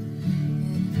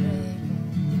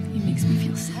 He makes me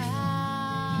feel safe.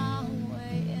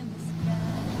 highway in the sky.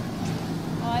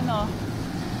 O ano?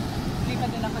 Lipat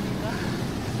din ako dito.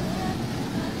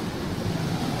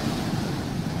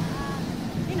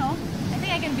 You know, I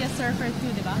think I can be a surfer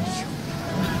too, di ba?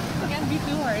 It can't be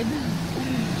too hard.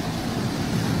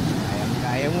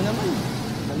 Kaya mo naman.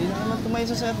 Dali lang naman tumayo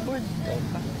sa surfboard.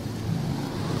 Teka.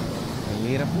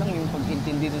 Mahirap lang yung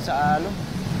pag-intindi dun sa alon.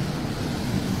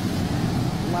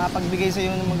 Makapagbigay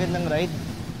sa'yo ng magandang ride.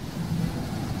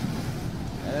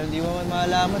 Pero di mo man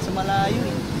malalaman sa malayo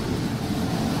eh.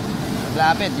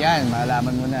 Maglapit yan,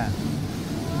 malalaman mo na.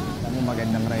 Alam mo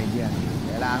magandang ride yan.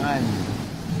 Kailangan,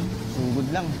 sugod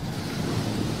lang.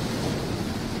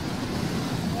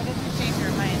 What if you change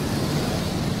your mind?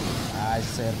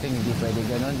 Surfing, hindi pwede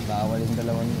ganun. Bawal yung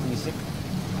dalawang isip.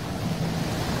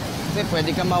 Kasi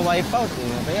pwede ka ma-wipe out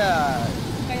eh.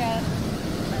 Kaya,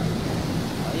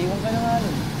 iwan ka na nga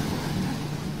nun.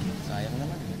 Sayang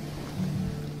naman.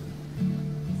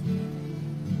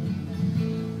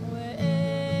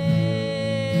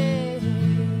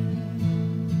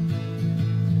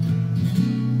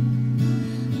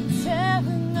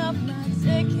 Tearing up my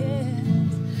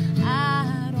tickets.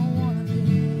 I don't wanna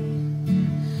be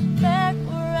back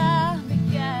where I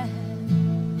began.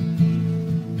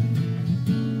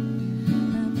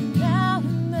 I'm down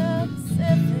in the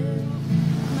Pacific.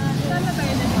 Saan na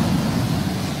tayo dito?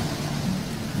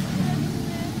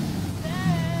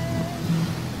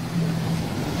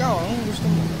 Ikaw, anong gusto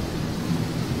mo?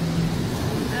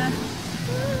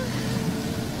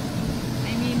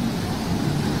 I mean,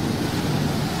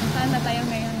 saan na tayo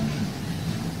ngayon?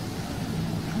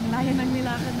 Ang layo ng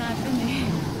nilakad natin eh.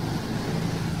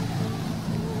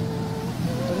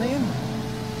 Ito na yun.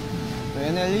 Ito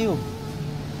yan, LU.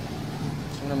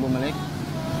 Gusto mo nang bumalik?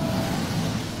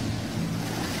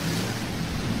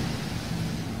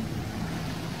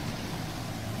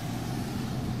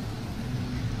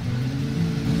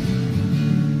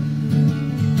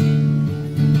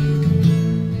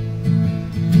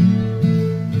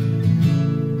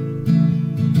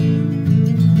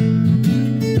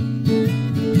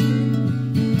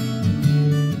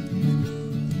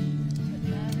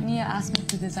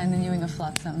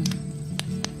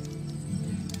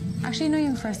 Actually, no,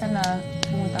 yung first time na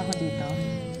pumunta ako dito,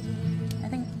 I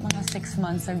think mga 6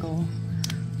 months ago,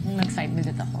 nung nag-site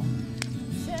visit ako.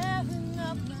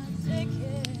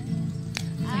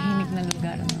 Tahimik na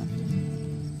lugar, no?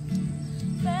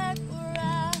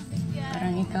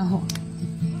 Parang ikaw.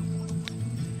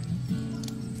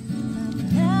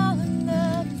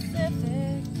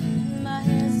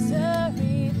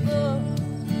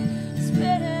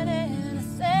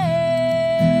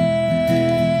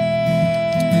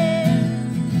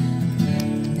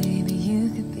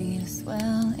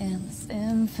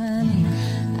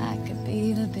 I could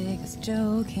be the biggest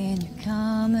joke in your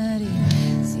comedy.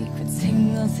 Secret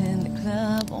signals in the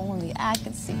club, only I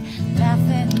could see.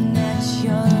 Laughing at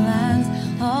your lines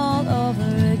all over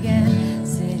again.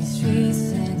 City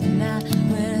streets and you're not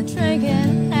with a drink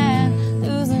in hand.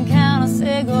 Losing count of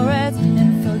cigarettes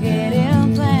and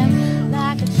forgetting plans.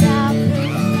 Like a child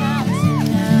through the house,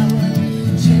 and I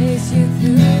would chase you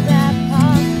through that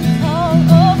park all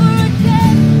over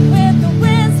again. With the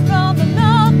winds from the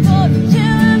north, for the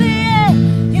chill in the air.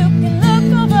 You can look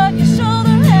over your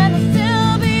shoulder and I'll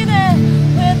still be there.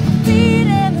 With my feet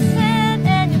in the sand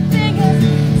and your fingers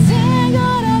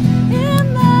tangled up in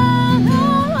mine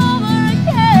all over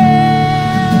again.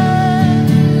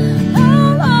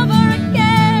 All over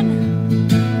again.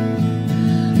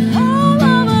 All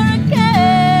over again.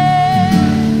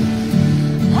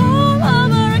 All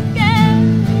over again.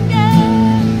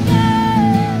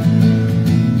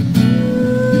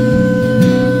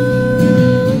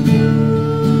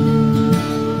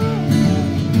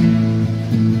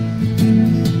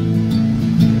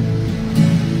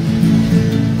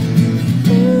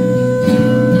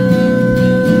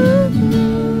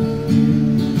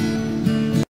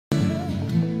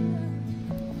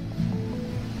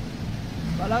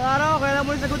 Balang araw, kailan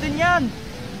mo rin sagutin yan?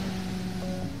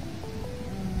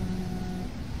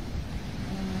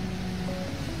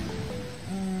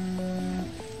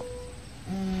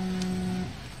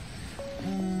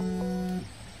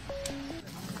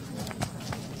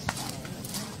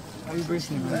 Happy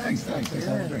birthday, man. Thanks. Let's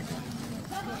have a drink.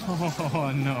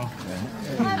 Oh, no.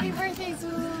 Happy birthday,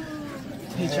 Zulu.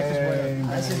 Hey, check this boy out.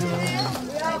 Hi, Zulu.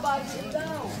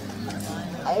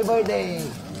 Happy birthday.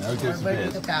 Okay,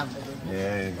 Birthday to Cam.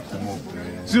 Yeah, come on.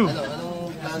 Zoo,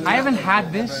 I haven't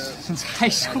had this since high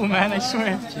school, man, I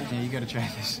swear. Yeah, you gotta try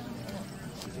this.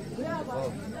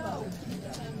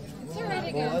 It's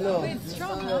already good. Wait, it's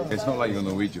strong, huh? It's not like your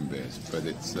Norwegian beers, but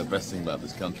it's the best thing about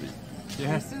this country.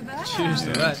 Yeah. Cheers to that. Cheers to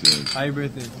Yeah, that. cheers. Happy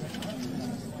birthday.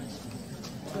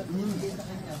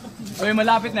 Uy,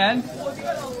 malapit na yan.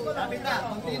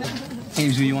 Hey,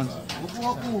 Zoo, you want? It's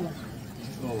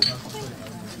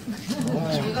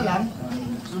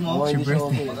your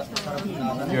birthday.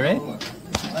 You alright?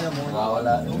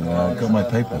 I got my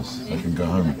papers. I can go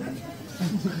home.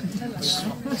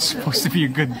 It's supposed to be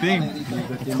a good thing.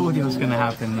 I told you it was gonna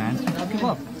happen, man. Give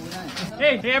up.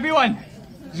 Hey, everyone!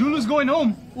 Zulu's going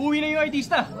home. Uwi na yung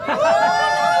artista.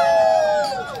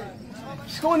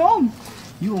 She's going home.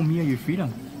 You owe Mia your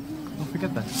freedom. Don't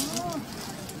forget that.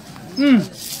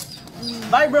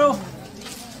 Bye, bro.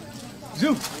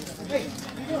 Zoo. Hey,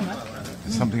 what you doing, man?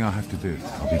 There's something I have to do.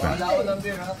 I'll be back. Where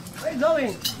are you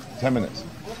going? 10 minutes.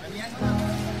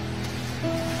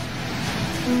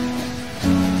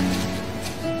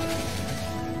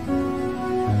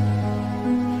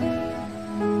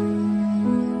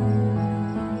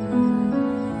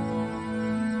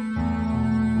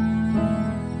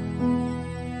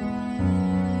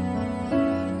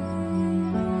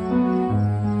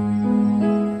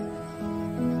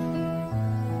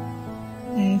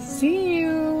 I see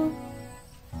you.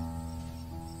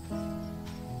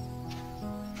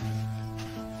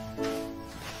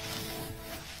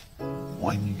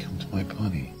 Why didn't you come to my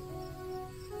party?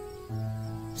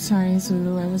 Sorry,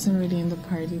 Zulu, I wasn't really in the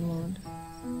party mode.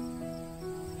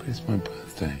 But it's my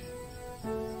birthday.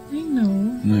 I know.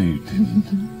 No, you didn't.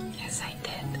 Yes, I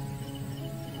did.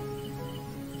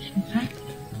 In fact,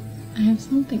 I have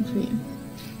something for you.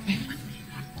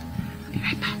 Be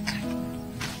right back.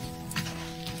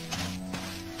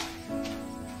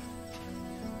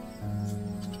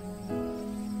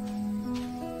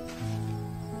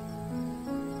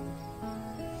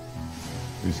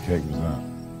 Whose cake was that?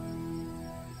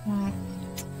 Well,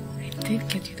 I did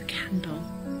get you the candle.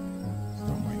 It's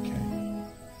not my cake.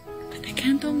 But the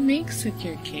candle makes it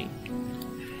your cake.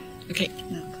 Okay,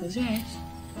 now close your eyes.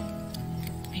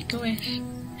 Make a wish.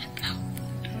 And blow.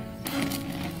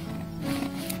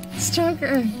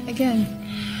 Stronger. Again.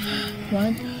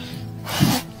 1.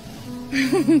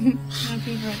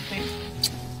 Happy birthday.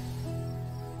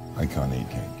 I can't eat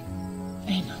cake.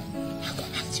 I know. I'll go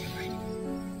back to your party.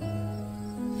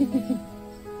 Happy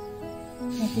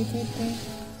birthday.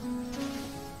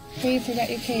 Hey, you forgot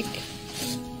your cake.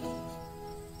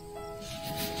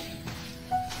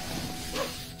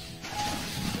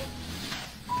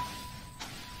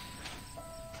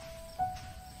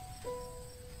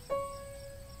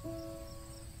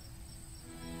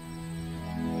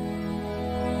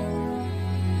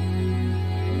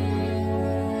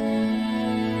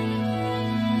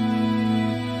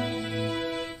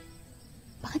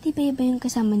 Bakit iba-iba yung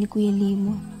kasama ni Kuya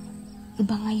Limo?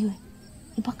 Iba ngayon,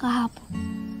 iba kahapon,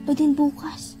 iba din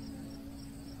bukas.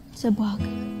 Sa bagay,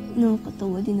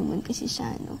 nakakatawa din naman kasi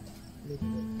siya, no?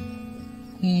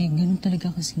 Ganun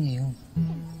talaga kasi ngayon.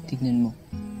 Tignan mo,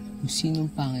 kung sinong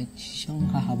pangit, siyang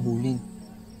hahabulin.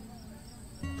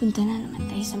 Punta na naman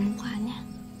tayo sa mukha niya.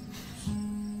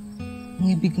 Ang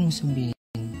ibig mong sabihin,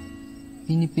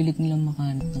 pinipilit nilang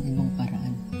makahanap ng ibang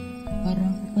paraan para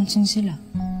mapansin sila.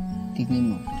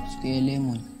 Tignan mo, si Kuya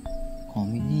Lemon,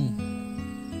 comedy.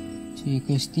 Si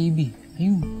Kuya Stevie,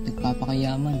 ayun,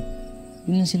 nagpapakayaman.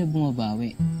 Doon lang sila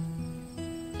bumabawi.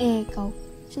 Ikaw,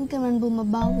 saan ka man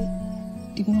bumabawi?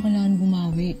 Hindi ko na kailangan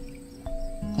bumawi.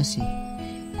 Kasi,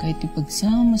 kahit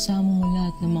ipagsama-sama mo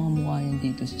lahat ng mga mukha niyan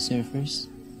dito sa surfers,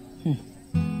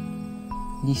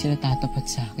 hindi sila tatapat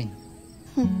sa akin.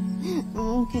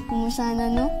 Ang cute mo sana,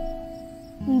 no?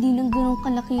 Hindi lang ganun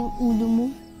kalaki yung ulo mo.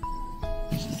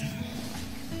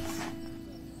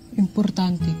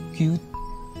 Importante, cute.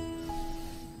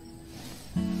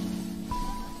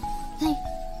 Nay!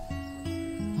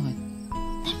 Bakit?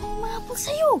 Tayo mo umabog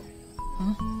sa'yo!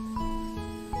 Ha?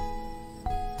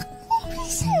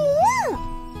 Bilisan mo nga!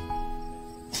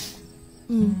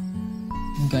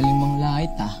 Ang galing mang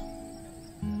lahit, ah.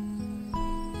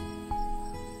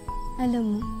 Alam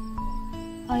mo,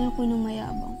 ayaw ko nung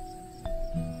mayabang.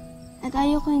 At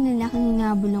ayaw ko yung lalaking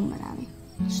hinabol ng marami.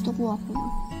 Gusto ko ako na.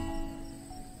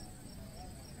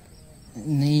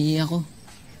 Naiiyak ako.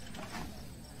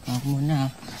 Ako muna,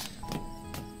 ah.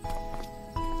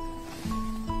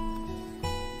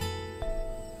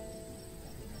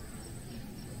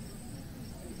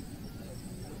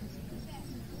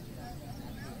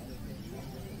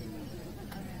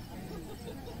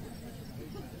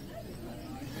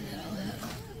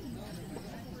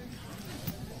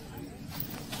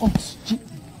 Oh,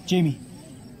 Jamie.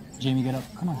 Jamie, get up.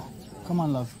 Come on. Come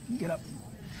on, love. Get up.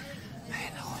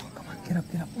 Come on, get up,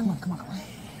 get up. Come on, come on, come on.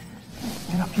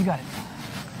 Get up, you got it.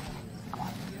 Come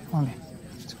on. Come on, babe.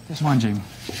 Come on, Jamie.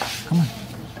 Come on.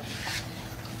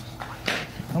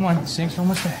 Come on, same's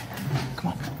almost there.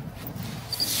 Come on.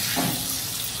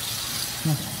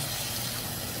 Come on.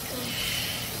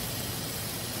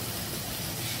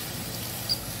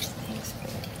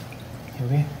 You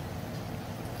okay?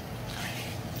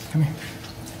 Come here.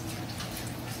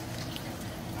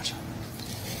 Watch out.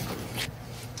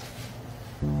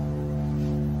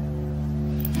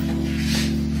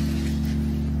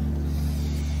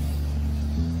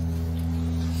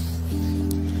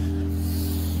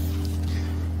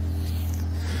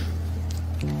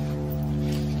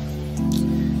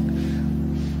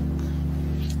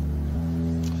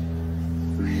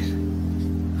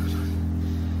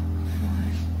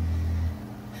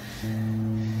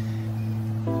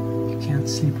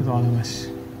 Sleep with all of us,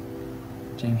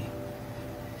 Jamie.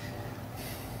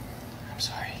 I'm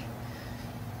sorry.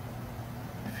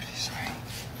 I'm really sorry.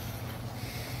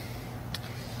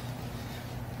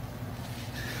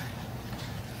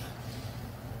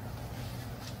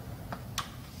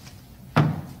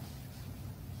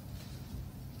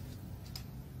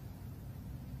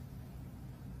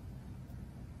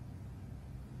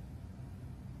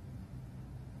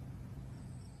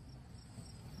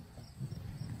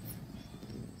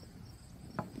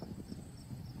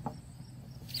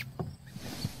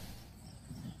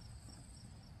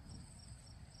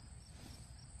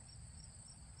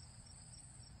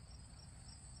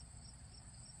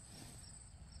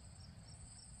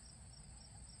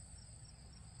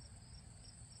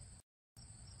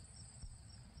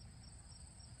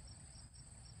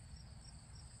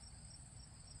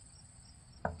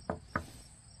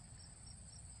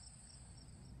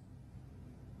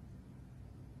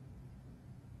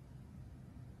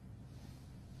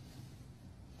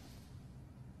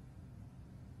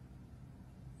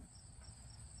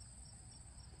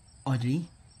 Audrey?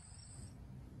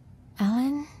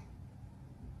 Alan?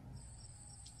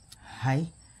 Hi?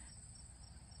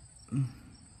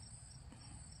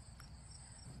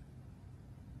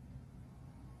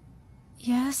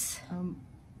 Yes?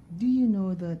 Do you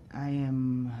know that I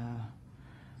am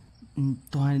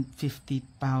 250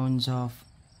 pounds of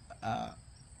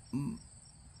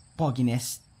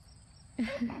pogginess?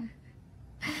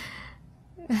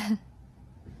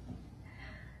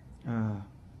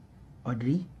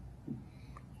 Audrey?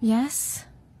 Yes?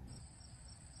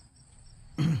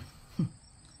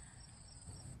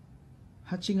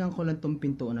 Hatchingan ko lang tong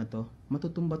pintuan na to.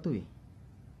 Matutumba to eh.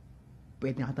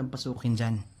 Pwede na kitang pasukin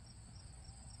dyan.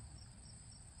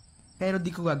 Pero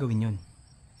di ko gagawin yun.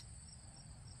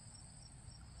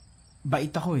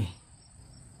 Bait ako eh.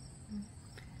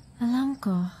 Alam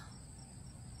ko.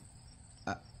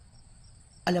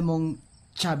 Alam mong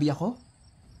chubby ako?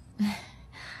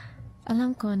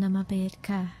 Alam ko na mabait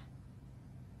ka.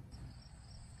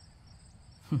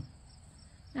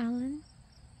 Alan?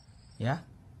 Yeah?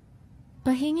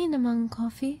 Pahingi namang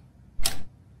coffee?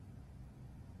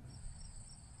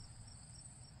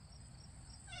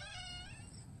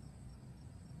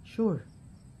 Sure.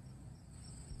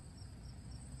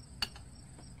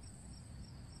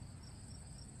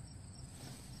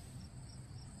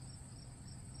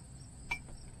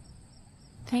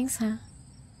 Thanks, ha?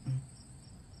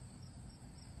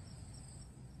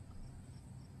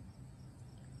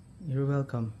 You're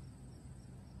welcome.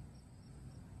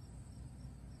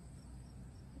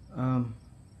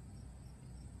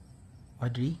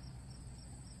 Audrey?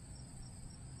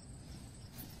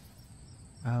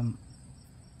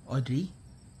 Audrey?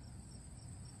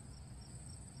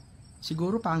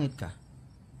 Siguro pangit ka.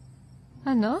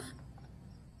 Ano?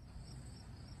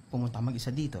 Pumunta mag-isa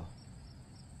dito.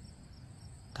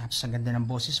 Tapos ang ganda ng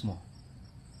boses mo.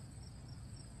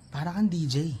 Para kang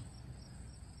DJ.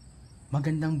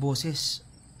 Magandang boses,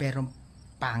 pero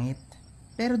pangit.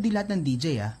 Pero di lahat ng DJ,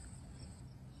 ah.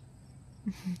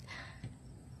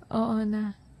 Oo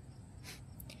na.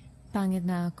 Pangit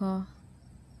na ako.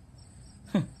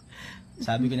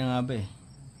 Sabi ko na nga ba eh.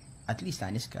 At least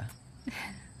honest ka.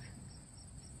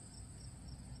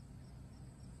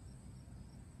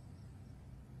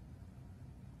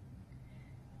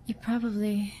 You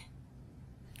probably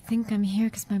think I'm here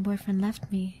because my boyfriend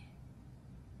left me.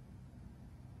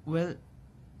 Well,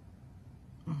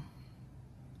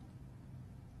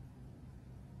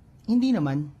 hindi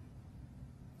naman.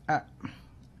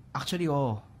 Actually,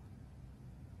 oo.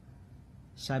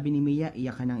 Sabi ni Mia,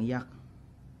 iyak ka ng iyak.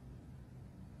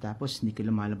 Tapos, hindi ka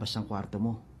lumalabas ng kwarto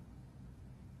mo.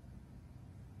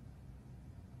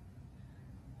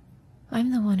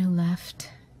 I'm the one who left.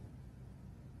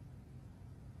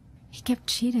 He kept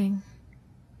cheating.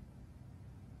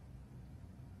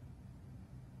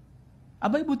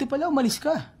 Abay, buti pala umalis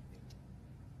ka.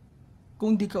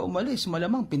 Kung di ka umalis,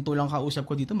 malamang pinto lang kausap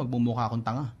ko dito, magbumukha akong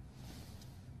tanga.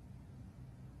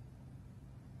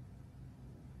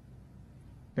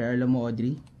 Pero alam mo,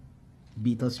 Audrey,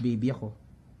 Beatles baby ako.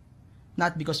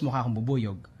 Not because mukha akong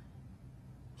bubuyog.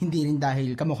 Hindi rin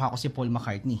dahil kamukha ko si Paul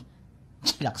McCartney.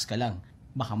 Chillax ka lang.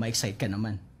 Baka ma-excite ka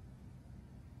naman.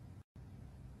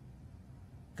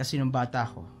 Kasi nung bata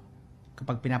ako,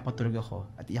 kapag pinapatulog ako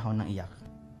at iyak ako ng iyak,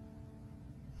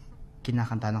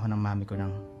 kinakantahan ako ng mami ko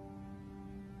ng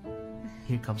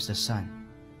Here comes the sun.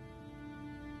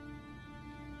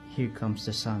 Here comes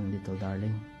the sun, little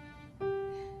darling.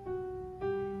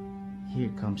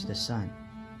 Here comes the sun.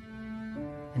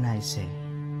 And I say,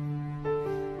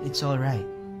 it's all right.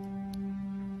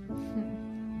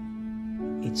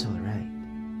 It's all right.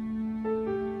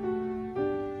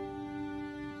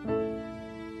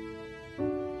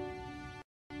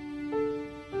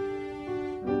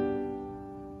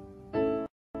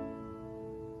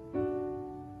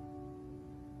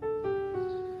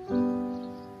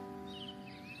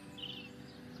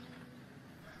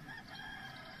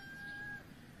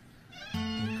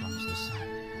 Here comes the sun.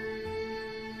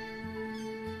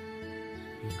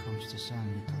 Here comes the sun,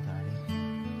 little darling.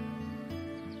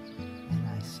 And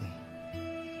I say,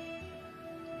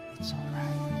 it's all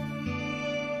right.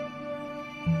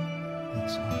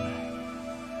 It's all right.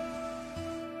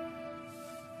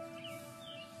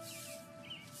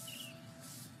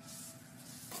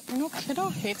 You know, Kiddo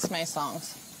hates my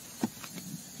songs.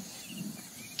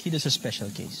 Kiddo's a special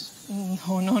case.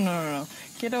 No.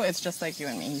 Kiddo is just like you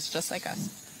and me. He's just like us.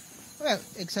 Well,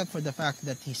 except for the fact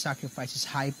that he sacrificed his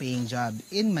high-paying job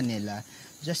in Manila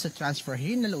just to transfer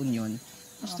here in La Union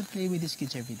just to play with his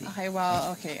kids every day. Okay,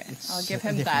 well, okay. I'll give a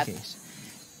him different that. case.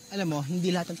 Alam mo,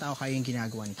 hindi lahat ng tao kaya yung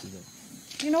ginagawa ni Kiddo.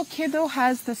 You know, Kiddo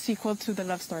has the sequel to the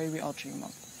love story we all dream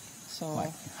of. So,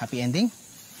 What? Happy ending?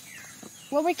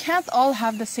 well, we can't all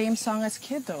have the same song as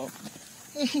Kiddo.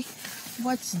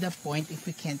 What's the point if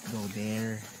we can't go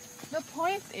there? The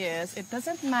point is, it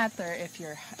doesn't matter if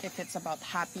it's about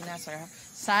happiness or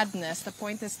sadness. The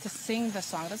point is to sing the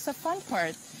song. That's the fun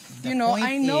part. The you know, point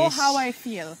I know is- how I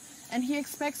feel, and he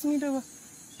expects me to.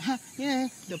 Yeah,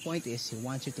 the point is he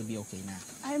wants you to be okay na.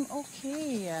 I'm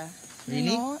okay. Really?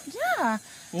 You know? Yeah.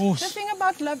 Oh. The thing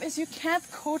about love is you can't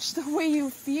coach the way you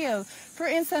feel. For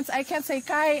instance, I can't say,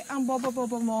 Kai, ang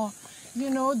bobo-bobo mo. You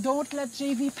know, don't let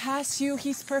JV pass you.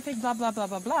 He's perfect, blah, blah, blah,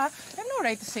 blah, blah. I have no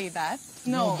right to say that.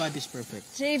 No. Nobody's perfect.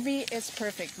 JV is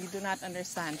perfect. You do not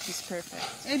understand. He's perfect.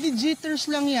 Eh, di jitters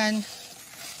lang yan.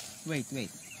 Wait.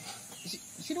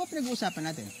 Sino ba pinag-uusapan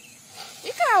natin?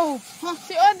 Ikaw!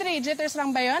 Si Audrey, jitters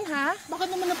lang ba yun, ha? Bakit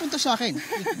naman napunta sa akin?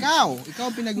 Ikaw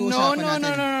pinag-uusapan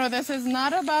natin. No. This is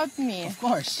not about me. Of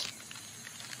course.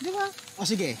 Di ba? O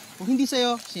sige, kung hindi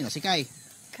sa'yo, sino? Si Kai.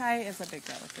 Kai is a big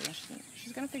girl. Okay?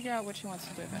 She's gonna figure out what she wants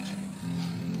to do eventually.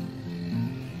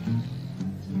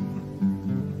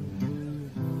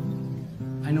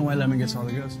 I know why Lemon gets all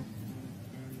the girls.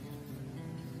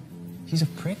 He's a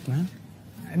prick, man.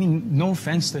 I mean, no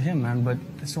offense to him, man, but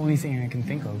that's the only thing I can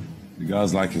think of. The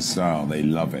girls like his style. They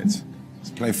love it. It's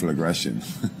playful aggression.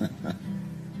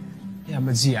 Yeah,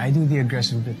 but Z, I do the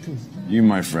aggressive bit too. You,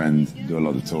 my friend, do a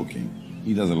lot of talking.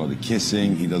 He does a lot of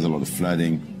kissing. He does a lot of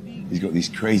flirting. He's got these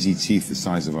crazy teeth the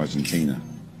size of Argentina.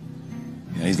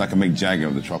 Yeah, he's like a Mick Jagger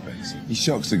of the tropics. He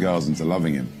shocks the girls into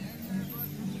loving him.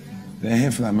 They're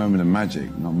here for that moment of magic,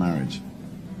 not marriage.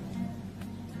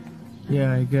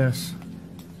 Yeah, I guess.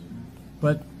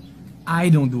 But I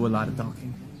don't do a lot of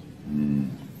talking.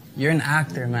 You're an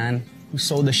actor, man, who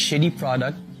sold a shitty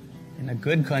product in a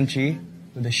good country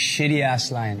with a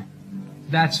shitty-ass line.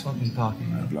 That's fucking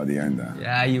talking. I bloody own that.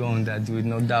 Yeah, you own that, dude,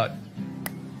 no doubt.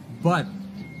 But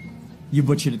you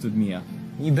butchered it with Mia.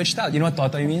 You bitched out. You know what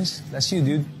Totoy means? That's you,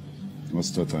 dude. What's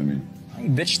Totoy mean? You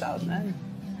bitched out, man.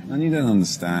 And you don't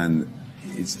understand.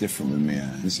 It's different with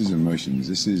Mia. This is emotions.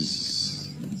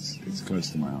 It's close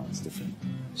to my heart. It's different.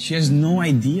 She has no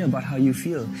idea about how you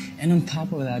feel. And on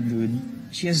top of that, dude,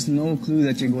 she has no clue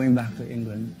that you're going back to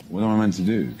England. What am I meant to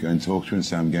do? Go and talk to her and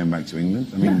say I'm going back to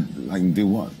England? I mean, I can do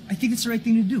what? I think it's the right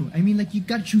thing to do. I mean, like, you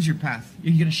gotta choose your path.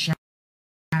 You're gonna shag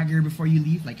her before you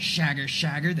leave, like shag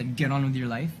her, then get on with your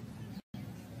life.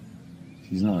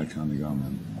 She's not that kind of girl,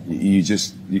 man.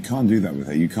 You can't do that with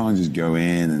her. You can't just go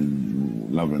in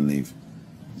and love her and leave.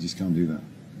 You just can't do that.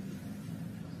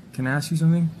 Can I ask you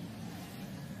something?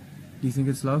 Do you think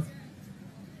it's love?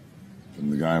 From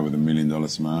the guy with $1 million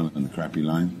smile and the crappy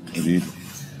line. What do you?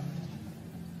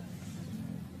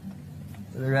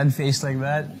 With a red face like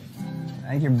that,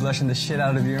 I think you're blushing the shit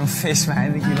out of your own face, man.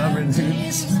 I think you love her, dude. I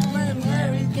miss my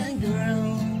American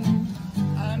girl.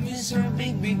 I miss her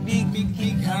big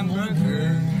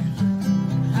hamburger.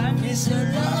 I miss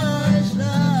her large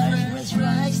French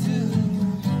fries too.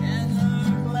 And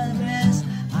her wild dress,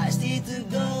 I still to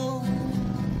go.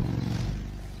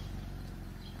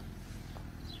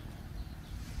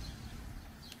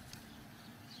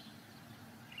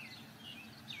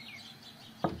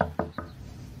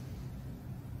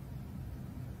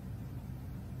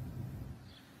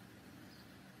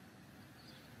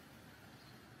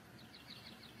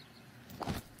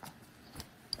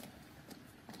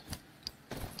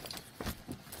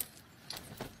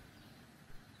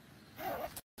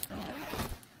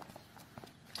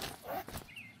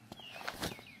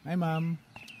 Hi, ma'am.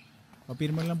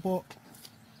 Papirma lang po.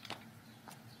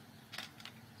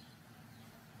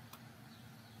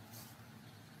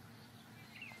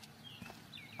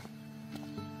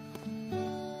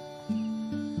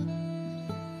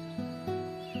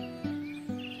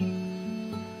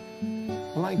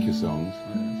 I like your songs.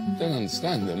 I don't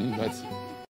understand them, but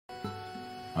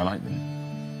I like them.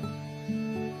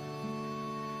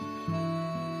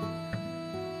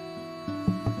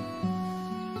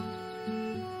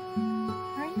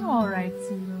 All right,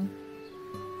 Zero.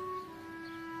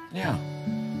 Yeah.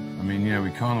 I mean, yeah, we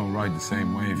can't all ride the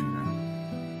same wave, you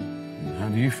know. How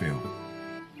do you feel?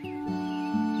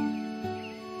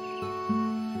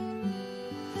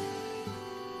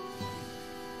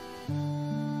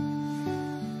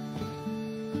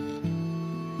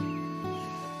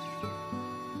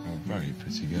 Oh, very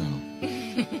pretty girl. Oh,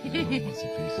 what's a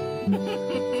piece of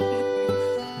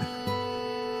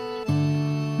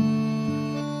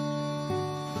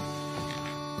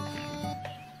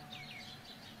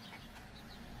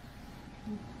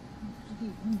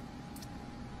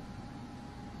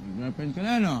Girlfriend ka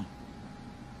na, no?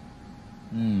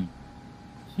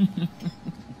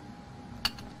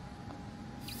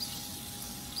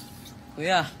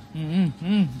 Kuya!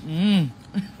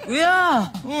 Kuya!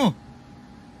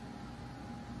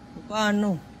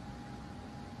 Paano?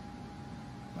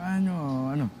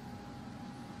 Ano?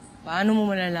 Paano mo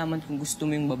malalaman kung gusto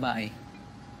mo yung babae?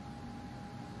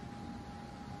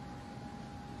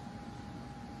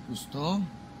 Gusto?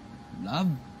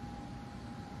 Love?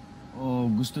 O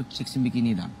gusto sexy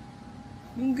bikini lang?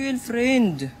 Yung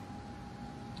girlfriend.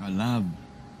 Love.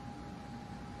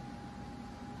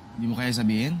 Hindi mo kaya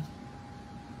sabihin?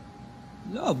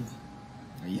 Love.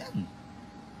 Ayan.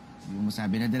 Hindi mo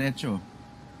masabi na diretso.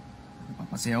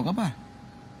 Papasayaw ka pa.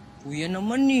 Kuya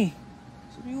naman eh.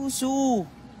 Seryoso.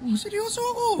 Oh, seryoso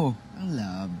ako. Ang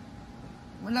love.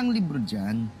 Walang libro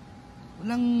dyan.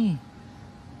 Walang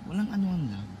ano ang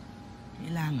love.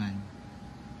 Kailangan.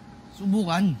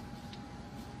 Subukan.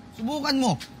 Subukan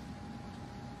mo.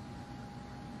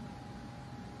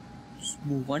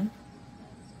 Subukan?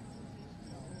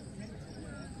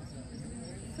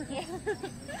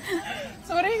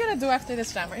 So what are you gonna do after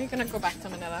this jam? Are you gonna go back to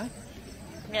Manila?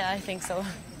 Yeah, I think so.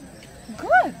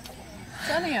 Good!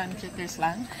 So ano yan? Jitters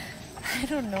lang? I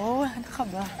don't know. Ano ka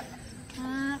ba?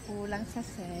 Kulang sa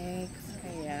sex.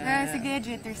 Kaya... Sige,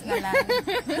 jitters na lang.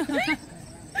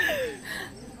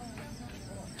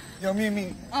 Yo,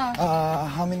 Mimi.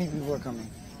 How many people are coming?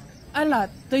 A lot.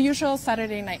 The usual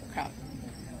Saturday night crowd.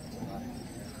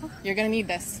 You're gonna need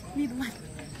this. Need what?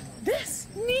 This!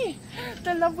 Me!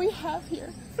 The love we have here.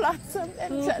 Flotsam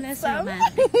and Hopeless jetsam.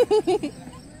 romantic.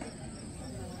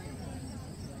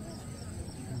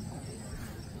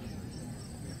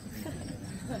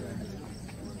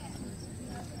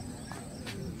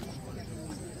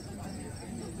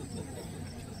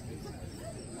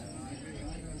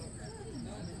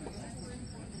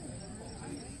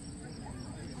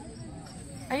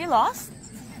 Are you lost?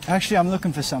 Actually, I'm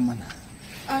looking for someone.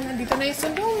 Nandito na yung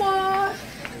sundo mo.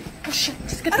 Oh, shit.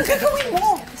 Just get the gagawin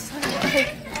mo?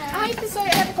 Okay. Hi, Tisoy.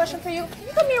 I have a question for you. Can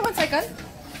you come here 1 second?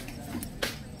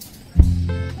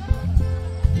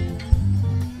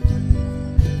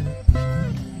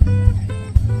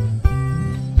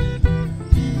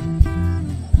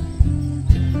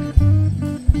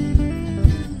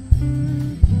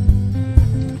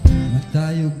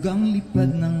 Matayog ang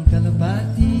lipad ng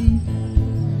kalapati,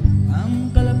 ang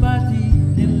kalapati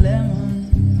ni Lemon.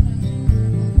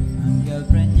 Ang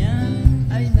girlfriend niya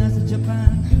ay nasa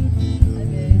Japan,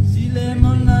 si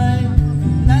Lemon ay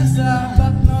nasa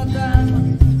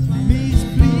Baknotan. Miss,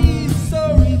 please,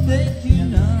 sorry, thank you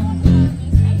now.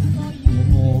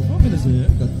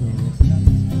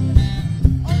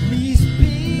 Miss,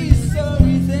 please,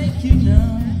 sorry, thank you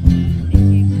now.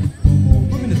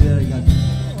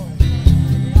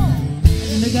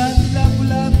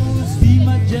 Nagatilapu-lapu si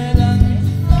Magellan.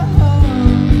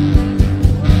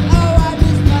 Oh, I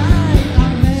miss my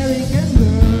American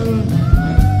girl.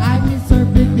 I miss her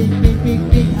big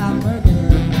hamburger.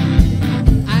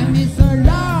 I miss her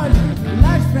large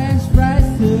French fries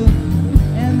too.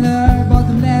 And her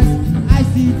bottomless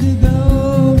iced tea to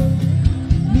go.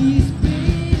 Miss,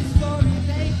 please, sorry,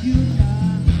 thank you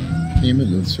now. Name a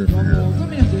little surfer girl.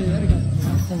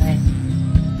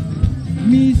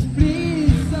 Miss,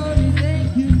 please, sorry,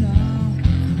 thank you now.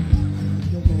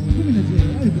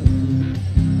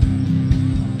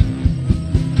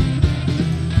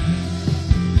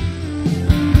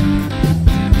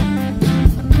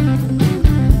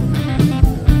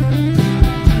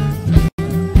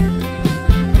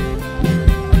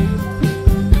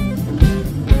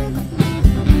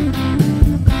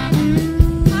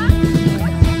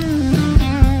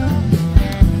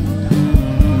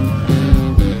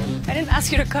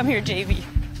 You to come here, JV.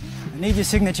 I need your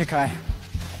signature, Kai.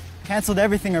 Canceled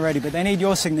everything already, but I need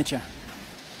your signature.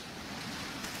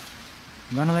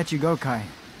 I'm gonna let you go, Kai.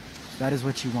 That is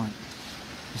what you want.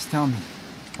 Just tell me,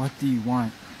 what do you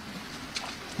want?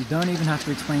 You don't even have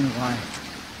to explain why.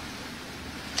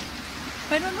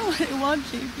 I don't know what I want,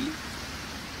 JV.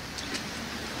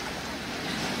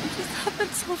 It just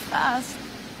happened so fast.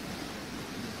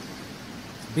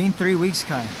 It's been 3 weeks,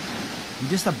 Kai. You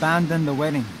just abandoned the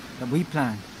wedding that we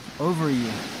planned over a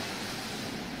year.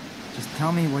 Just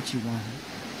tell me what you want.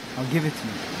 I'll give it to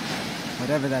you.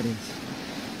 Whatever that is.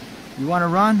 You want to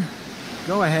run?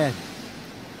 Go ahead.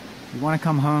 You want to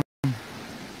come home?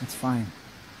 It's fine.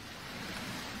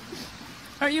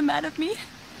 Are you mad at me?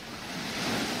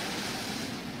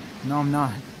 No, I'm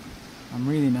not. I'm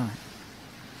really not.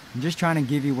 I'm just trying to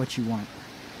give you what you want.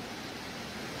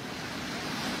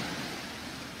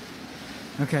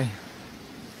 Okay.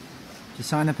 Just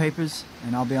sign the papers,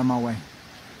 and I'll be on my way.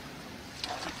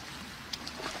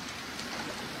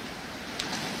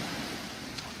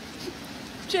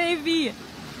 JV!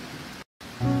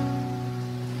 I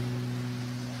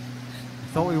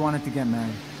thought we wanted to get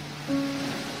married.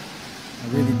 I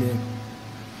really did.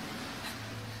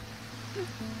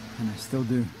 And I still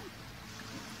do.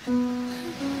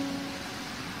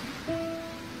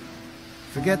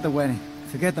 Forget the wedding.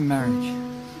 Forget the marriage.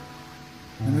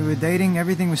 When we were dating,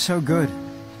 everything was so good.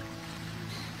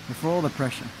 Before all the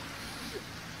pressure.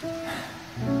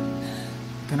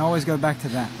 can always go back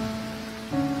to that.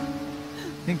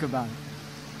 Think about it.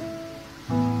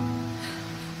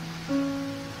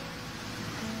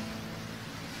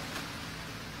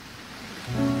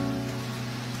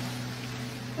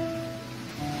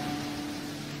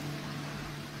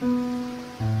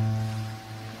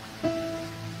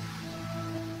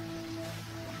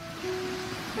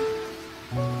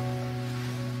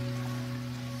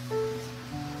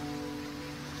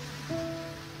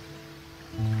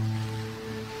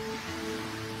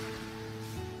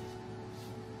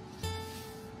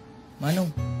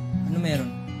 Manong, ano meron?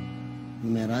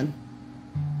 Meron?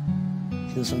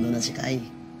 Sinusundo na si Kai.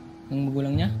 Yung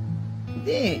magulang niya?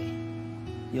 Hindi.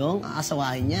 Yung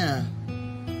aasawahin niya.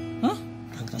 Huh?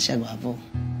 Tangka siya, gwapo.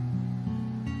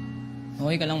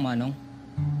 Okay ka lang, Manong.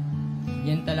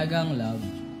 Yan talagang love.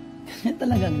 Yan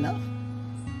talagang love?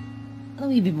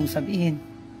 Anong ibig mong sabihin?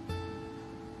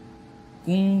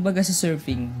 Kung baga sa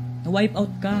surfing, na-wipe out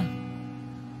ka.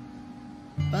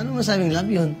 Paano masabing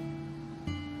love yun?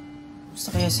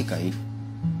 Gusto kaya si Kai?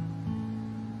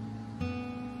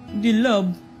 Hindi love.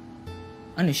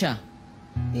 Ano siya?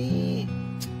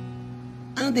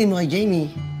 Ano tingin mo kay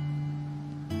Jamie?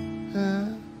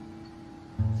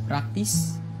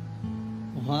 Practice?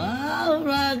 Wow,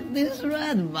 practice,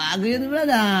 Brad. Bago yun,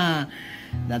 Brad, ah.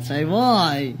 That's my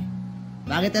boy.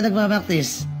 Bakit ka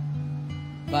nagpa-practice?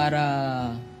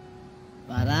 Para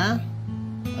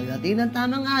pagdating ng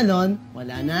tamang alon,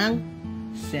 wala nang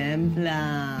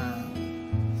semplang.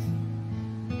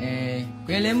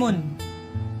 Kuya Lemon,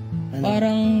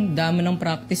 parang dami ng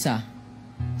practice ah.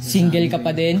 Single ka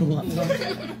pa din?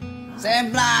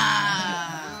 Sempla!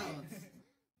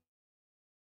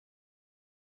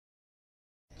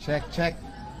 Check, check.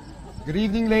 Good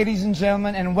evening, ladies and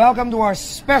gentlemen, and welcome to our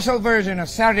special version of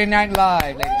Saturday Night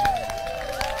Live, ladies and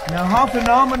gentlemen. Now, how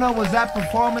phenomenal was that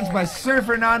performance by Sir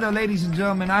Fernando, ladies and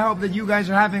gentlemen? I hope that you guys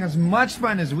are having as much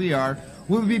fun as we are.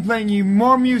 We'll be playing you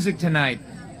more music tonight.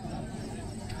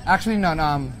 Actually, no,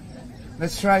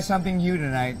 let's try something new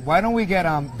tonight. Why don't we get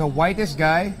the whitest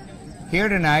guy here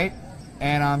tonight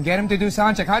and get him to do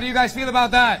sound check? How do you guys feel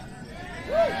about that?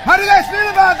 How do you guys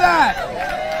feel about that?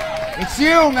 It's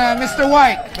you, man, Mr.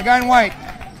 White, the guy in white.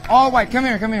 All white. Come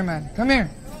here, man. Come here.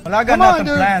 Well, I got Come on, nothing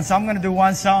dude. planned, so I'm going to do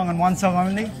one song and one song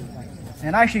only.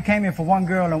 And I actually came here for one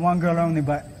girl and one girl only,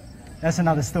 but that's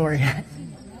another story.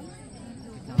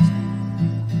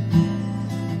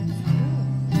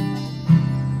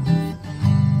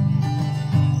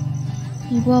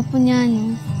 Ang gwapo niya,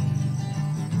 no?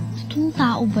 Totoong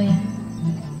tao ba yan?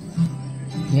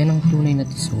 Yan ang tunay na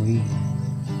tisoy.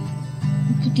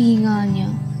 Ang puti nga niya.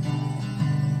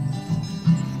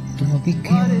 Tumabi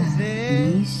kayo na.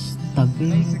 Please,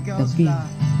 tabi.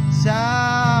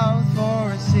 South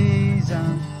for a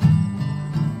season.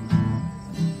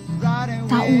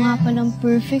 Tao nga palang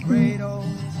perfect, no?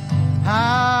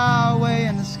 Highway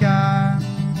in the sky.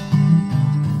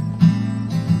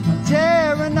 I'm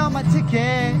tearing up my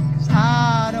ticket, 'cause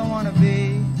I don't wanna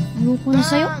be Ayoko na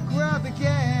sa'yo. back where I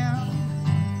began.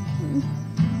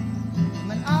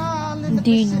 I'm an island in the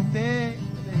Hindi, no? Pacific.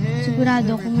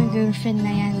 Sigurado ako may girlfriend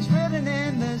na yan. Written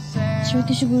in the sand.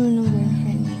 Swerte siguro ng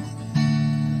girlfriend niya.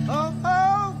 Oh,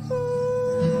 oh,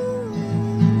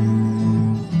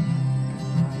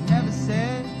 never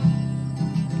said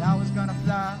that I was gonna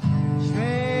fly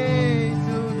straight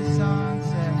to the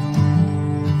sunset.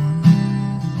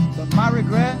 But my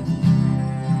regret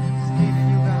is leaving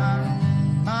you behind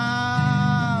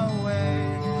my way.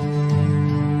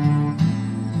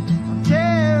 I'm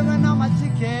tearing on my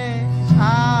tickets.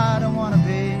 I don't wanna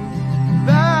be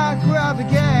back where I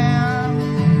began.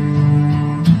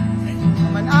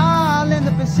 I'm an island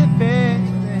in the Pacific.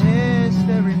 The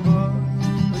history book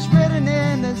was written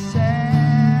in the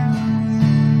sand.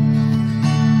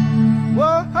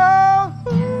 Whoa.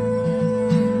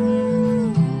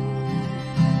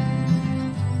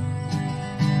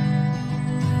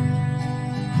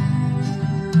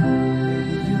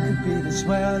 Maybe you could be the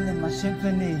swell in my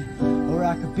symphony, or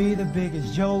I could be the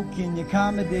biggest joke in your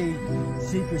comedy.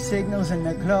 Secret signals in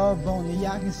the club, only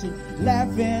I can see.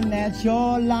 Laughing at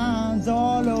your lines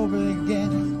all over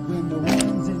again. When the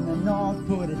winds in the north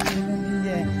put a chill in the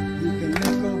air, you can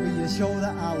look over your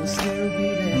shoulder, I will still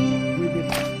be there. With you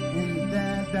in the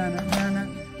da-da-da-da-da.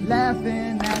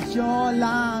 Laughing at your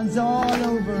lines all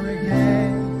over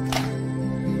again.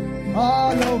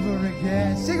 All over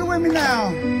again. Sing it with me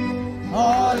now.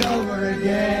 All over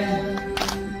again.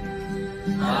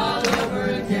 All over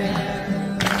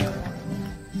again.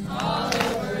 All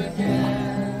over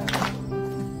again.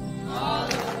 All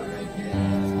over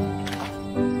again.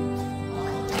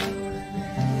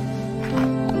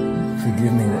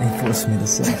 Forgive me, they force me to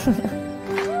say.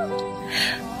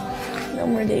 No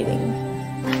more dating.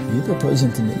 You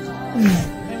proposing to me?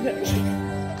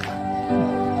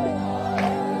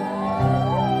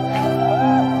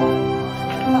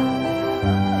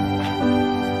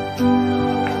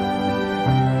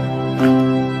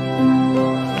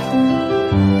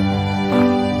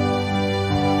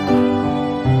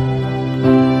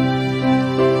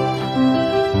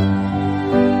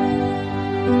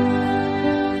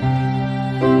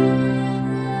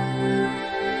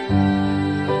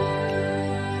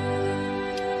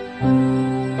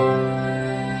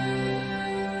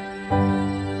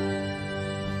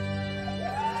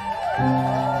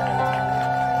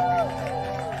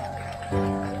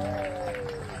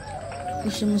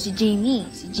 Gusto mo si Jamie.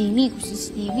 Si Jamie gusto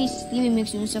si Stevie. Si Stevie may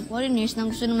gusto sa foreigners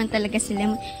nang gusto naman talaga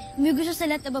sila. May gusto sa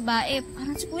lahat na babae.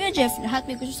 Parang si Kuya Jeff, lahat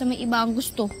may gusto sa may iba ang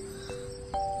gusto.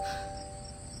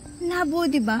 Labo,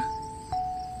 di ba?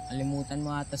 Kalimutan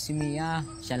mo ata si Mia.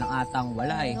 Siya lang ata ang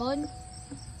wala eh. Ron,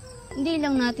 hindi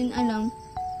lang natin alam.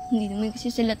 Hindi naman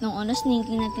kasi sa lahat ng oras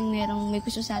thinking natin merong may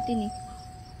gusto sa atin eh.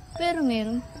 Pero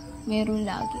meron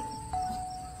lagi.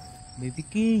 Baby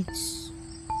cakes.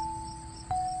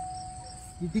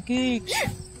 Baby cakes.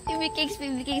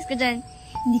 Baby cakes ka dyan.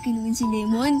 Hindi ka naman si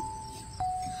Lemon.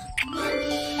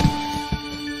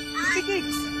 Baby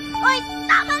cakes! Oy,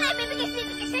 tama na! Baby cakes!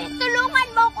 Tulungan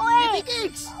mo ko eh! Baby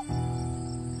cakes!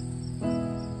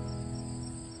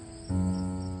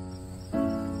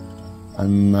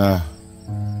 I'm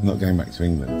not going back to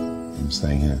England. I'm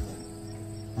staying here.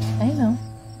 I know.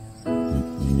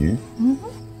 You knew? Mm-hmm.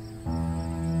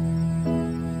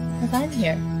 Because I'm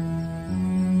here.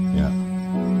 Yeah.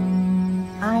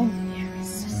 I'm your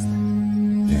sister.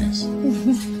 Yes.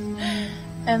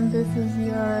 And this is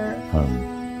your... Home.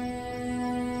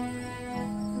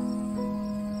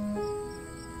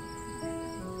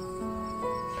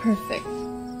 Perfect.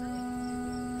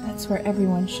 That's where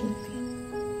everyone should be.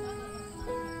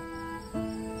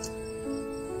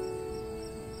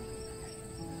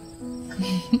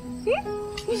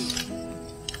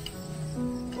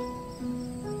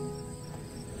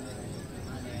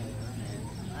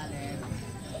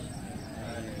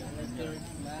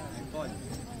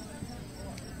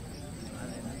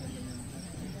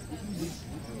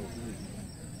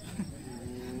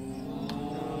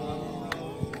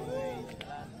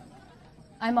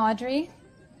 I'm Audrey.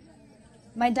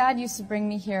 My dad used to bring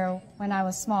me here when I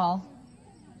was small.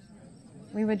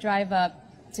 We would drive up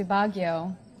to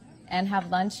Baguio and have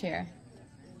lunch here.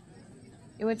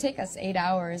 It would take us 8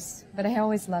 hours, but I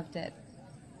always loved it.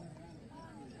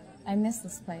 I miss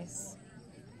this place.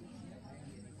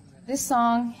 This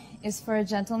song is for a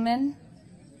gentleman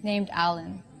named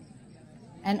Alan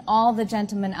and all the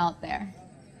gentlemen out there.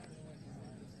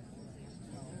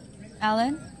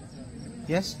 Alan?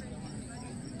 Yes?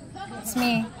 It's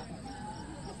me.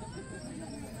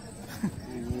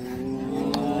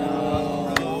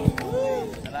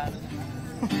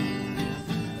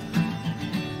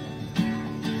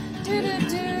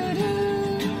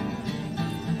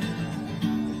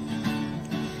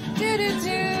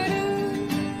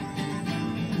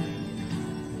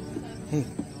 Hey.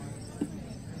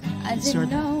 I didn't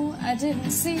know, I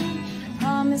didn't see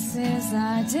promises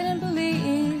I didn't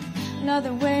believe.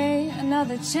 Another way,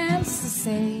 another chance to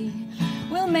say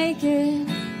we'll make it.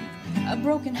 A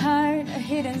broken heart, a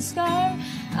hidden scar,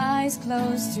 eyes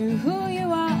closed to who you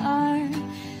are.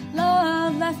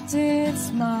 Love left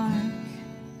its mark.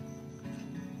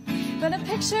 But a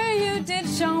picture you did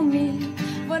show me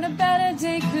what a better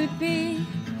day could be.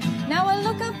 Now I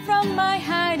look up from my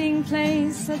hiding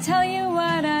place, I'll tell you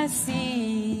what I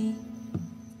see.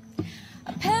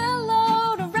 A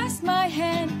pillow to rest my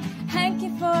head, hanky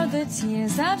for the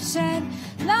tears I've shed.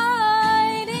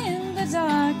 Light in the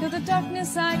dark of the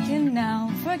darkness I can now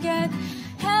forget.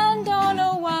 Hand on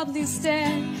a wobbly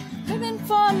stair, ribbon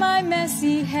for my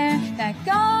messy hair. That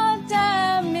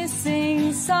goddamn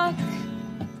missing sock,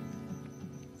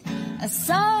 a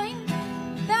sign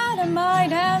that I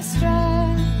might have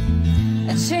struck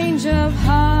a change of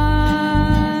heart.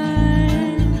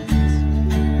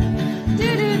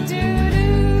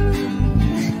 Do-do-do-do.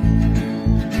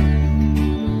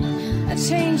 A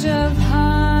change of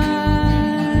heart.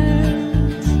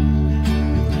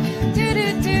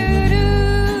 Do-do-do-do.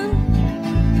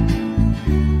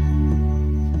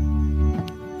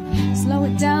 Slow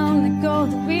it down, let go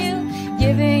of the wheel,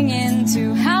 giving in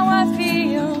to how I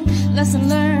feel. Lesson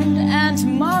learned, and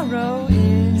tomorrow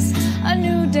is a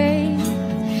new day.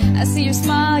 I see your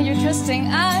smile, your trusting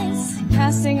eyes,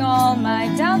 casting all my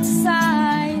doubts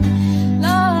aside.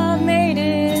 Love made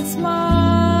its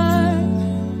mark,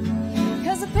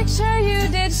 'cause the picture sure you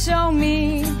did show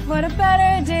me what a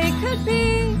better day could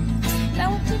be.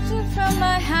 Now I'll put you from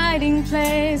my hiding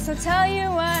place. I'll tell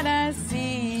you what I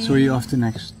see. So where are you off to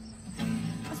next?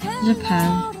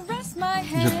 Japan.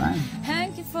 Japan.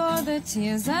 Thank you for the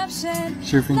tears I've shed.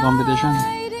 Surfing competition.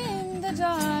 Night in the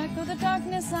dark, oh, the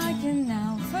darkness I can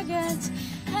now forget.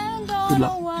 And Good on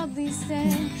luck. a wobbly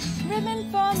stick, ribbon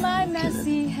for my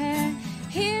messy hair.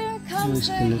 Here comes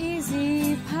the kill it.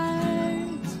 easy part.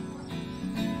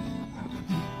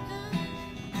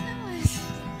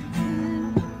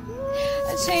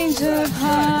 A change of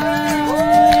heart.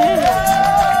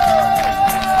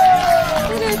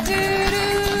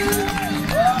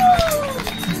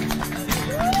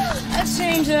 A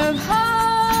change of heart.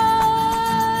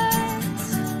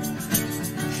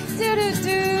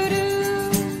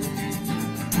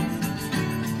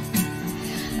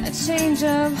 A change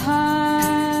of heart.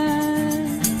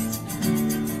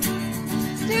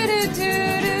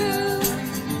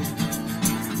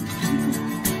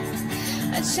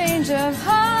 A change of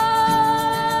heart.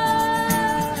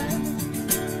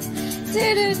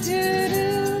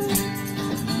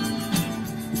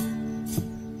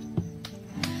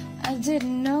 I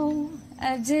didn't know,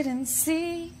 I didn't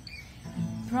see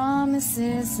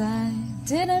promises I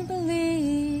didn't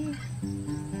believe.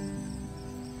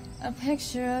 A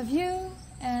picture of you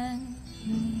and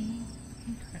me.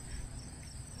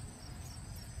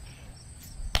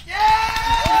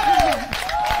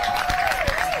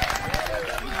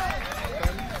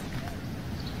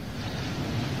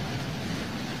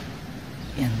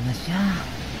 Yan na siya.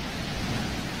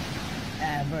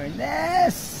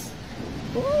 Everness!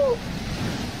 Woo!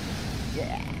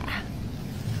 Yeah!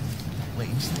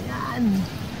 Waves na yan!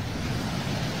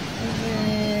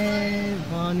 Okay,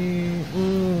 funny.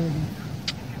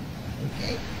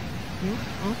 Okay.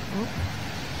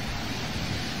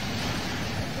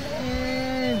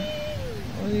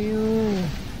 Oh, you.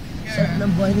 Sarap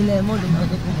ng buhay ni Lemon.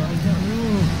 Lumagot ko ba siya?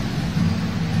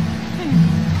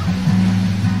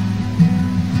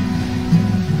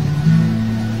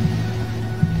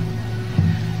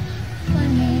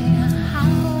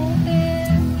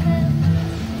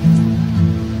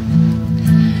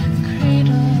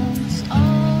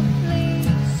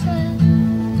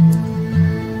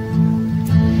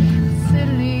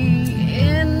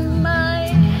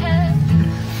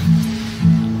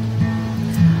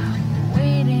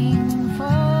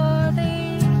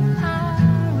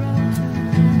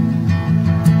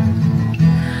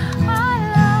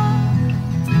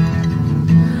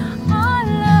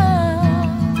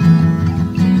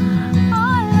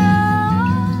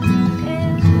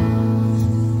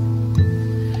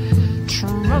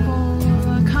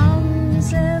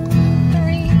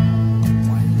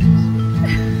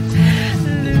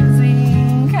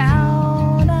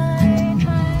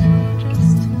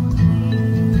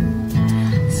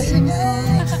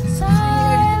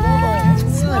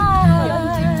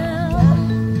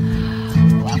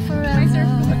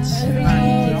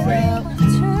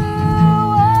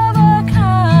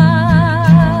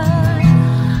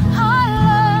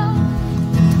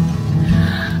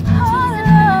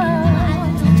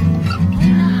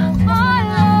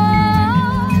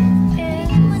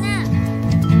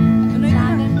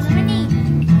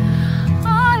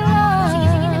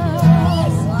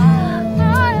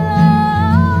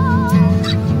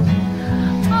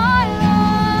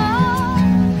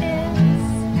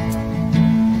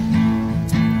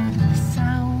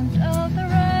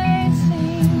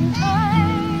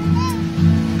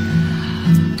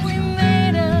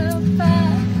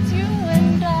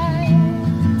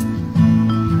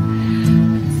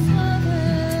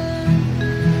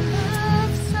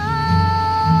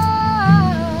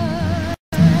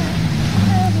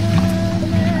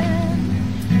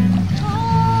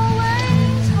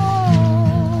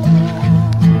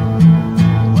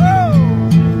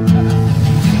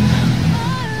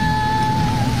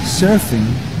 Surfing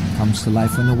comes to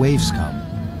life when the waves come,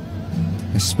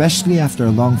 especially after a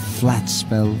long flat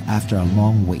spell, after a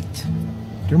long wait.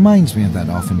 It reminds me of that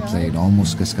often played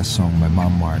Almost Kaska song by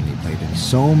Bob Marley, played in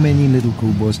so many little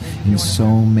kubos in so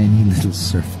many little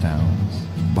surf towns,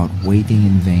 about waiting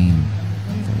in vain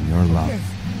for your love.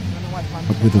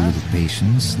 But with a little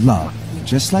patience, love,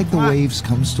 just like the waves,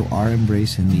 comes to our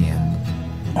embrace in the end,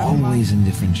 always in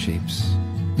different shapes,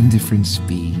 in different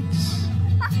speeds,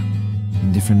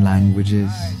 in different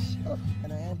languages,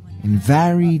 in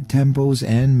varied tempos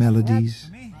and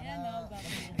melodies.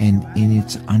 And in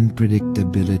its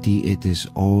unpredictability, it is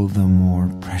all the more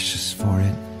precious for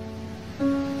it.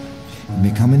 It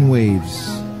may come in waves,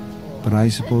 but I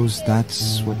suppose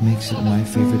that's what makes it my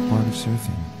favorite part of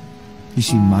surfing. You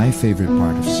see, my favorite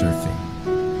part of surfing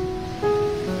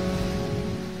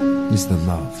is the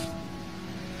love.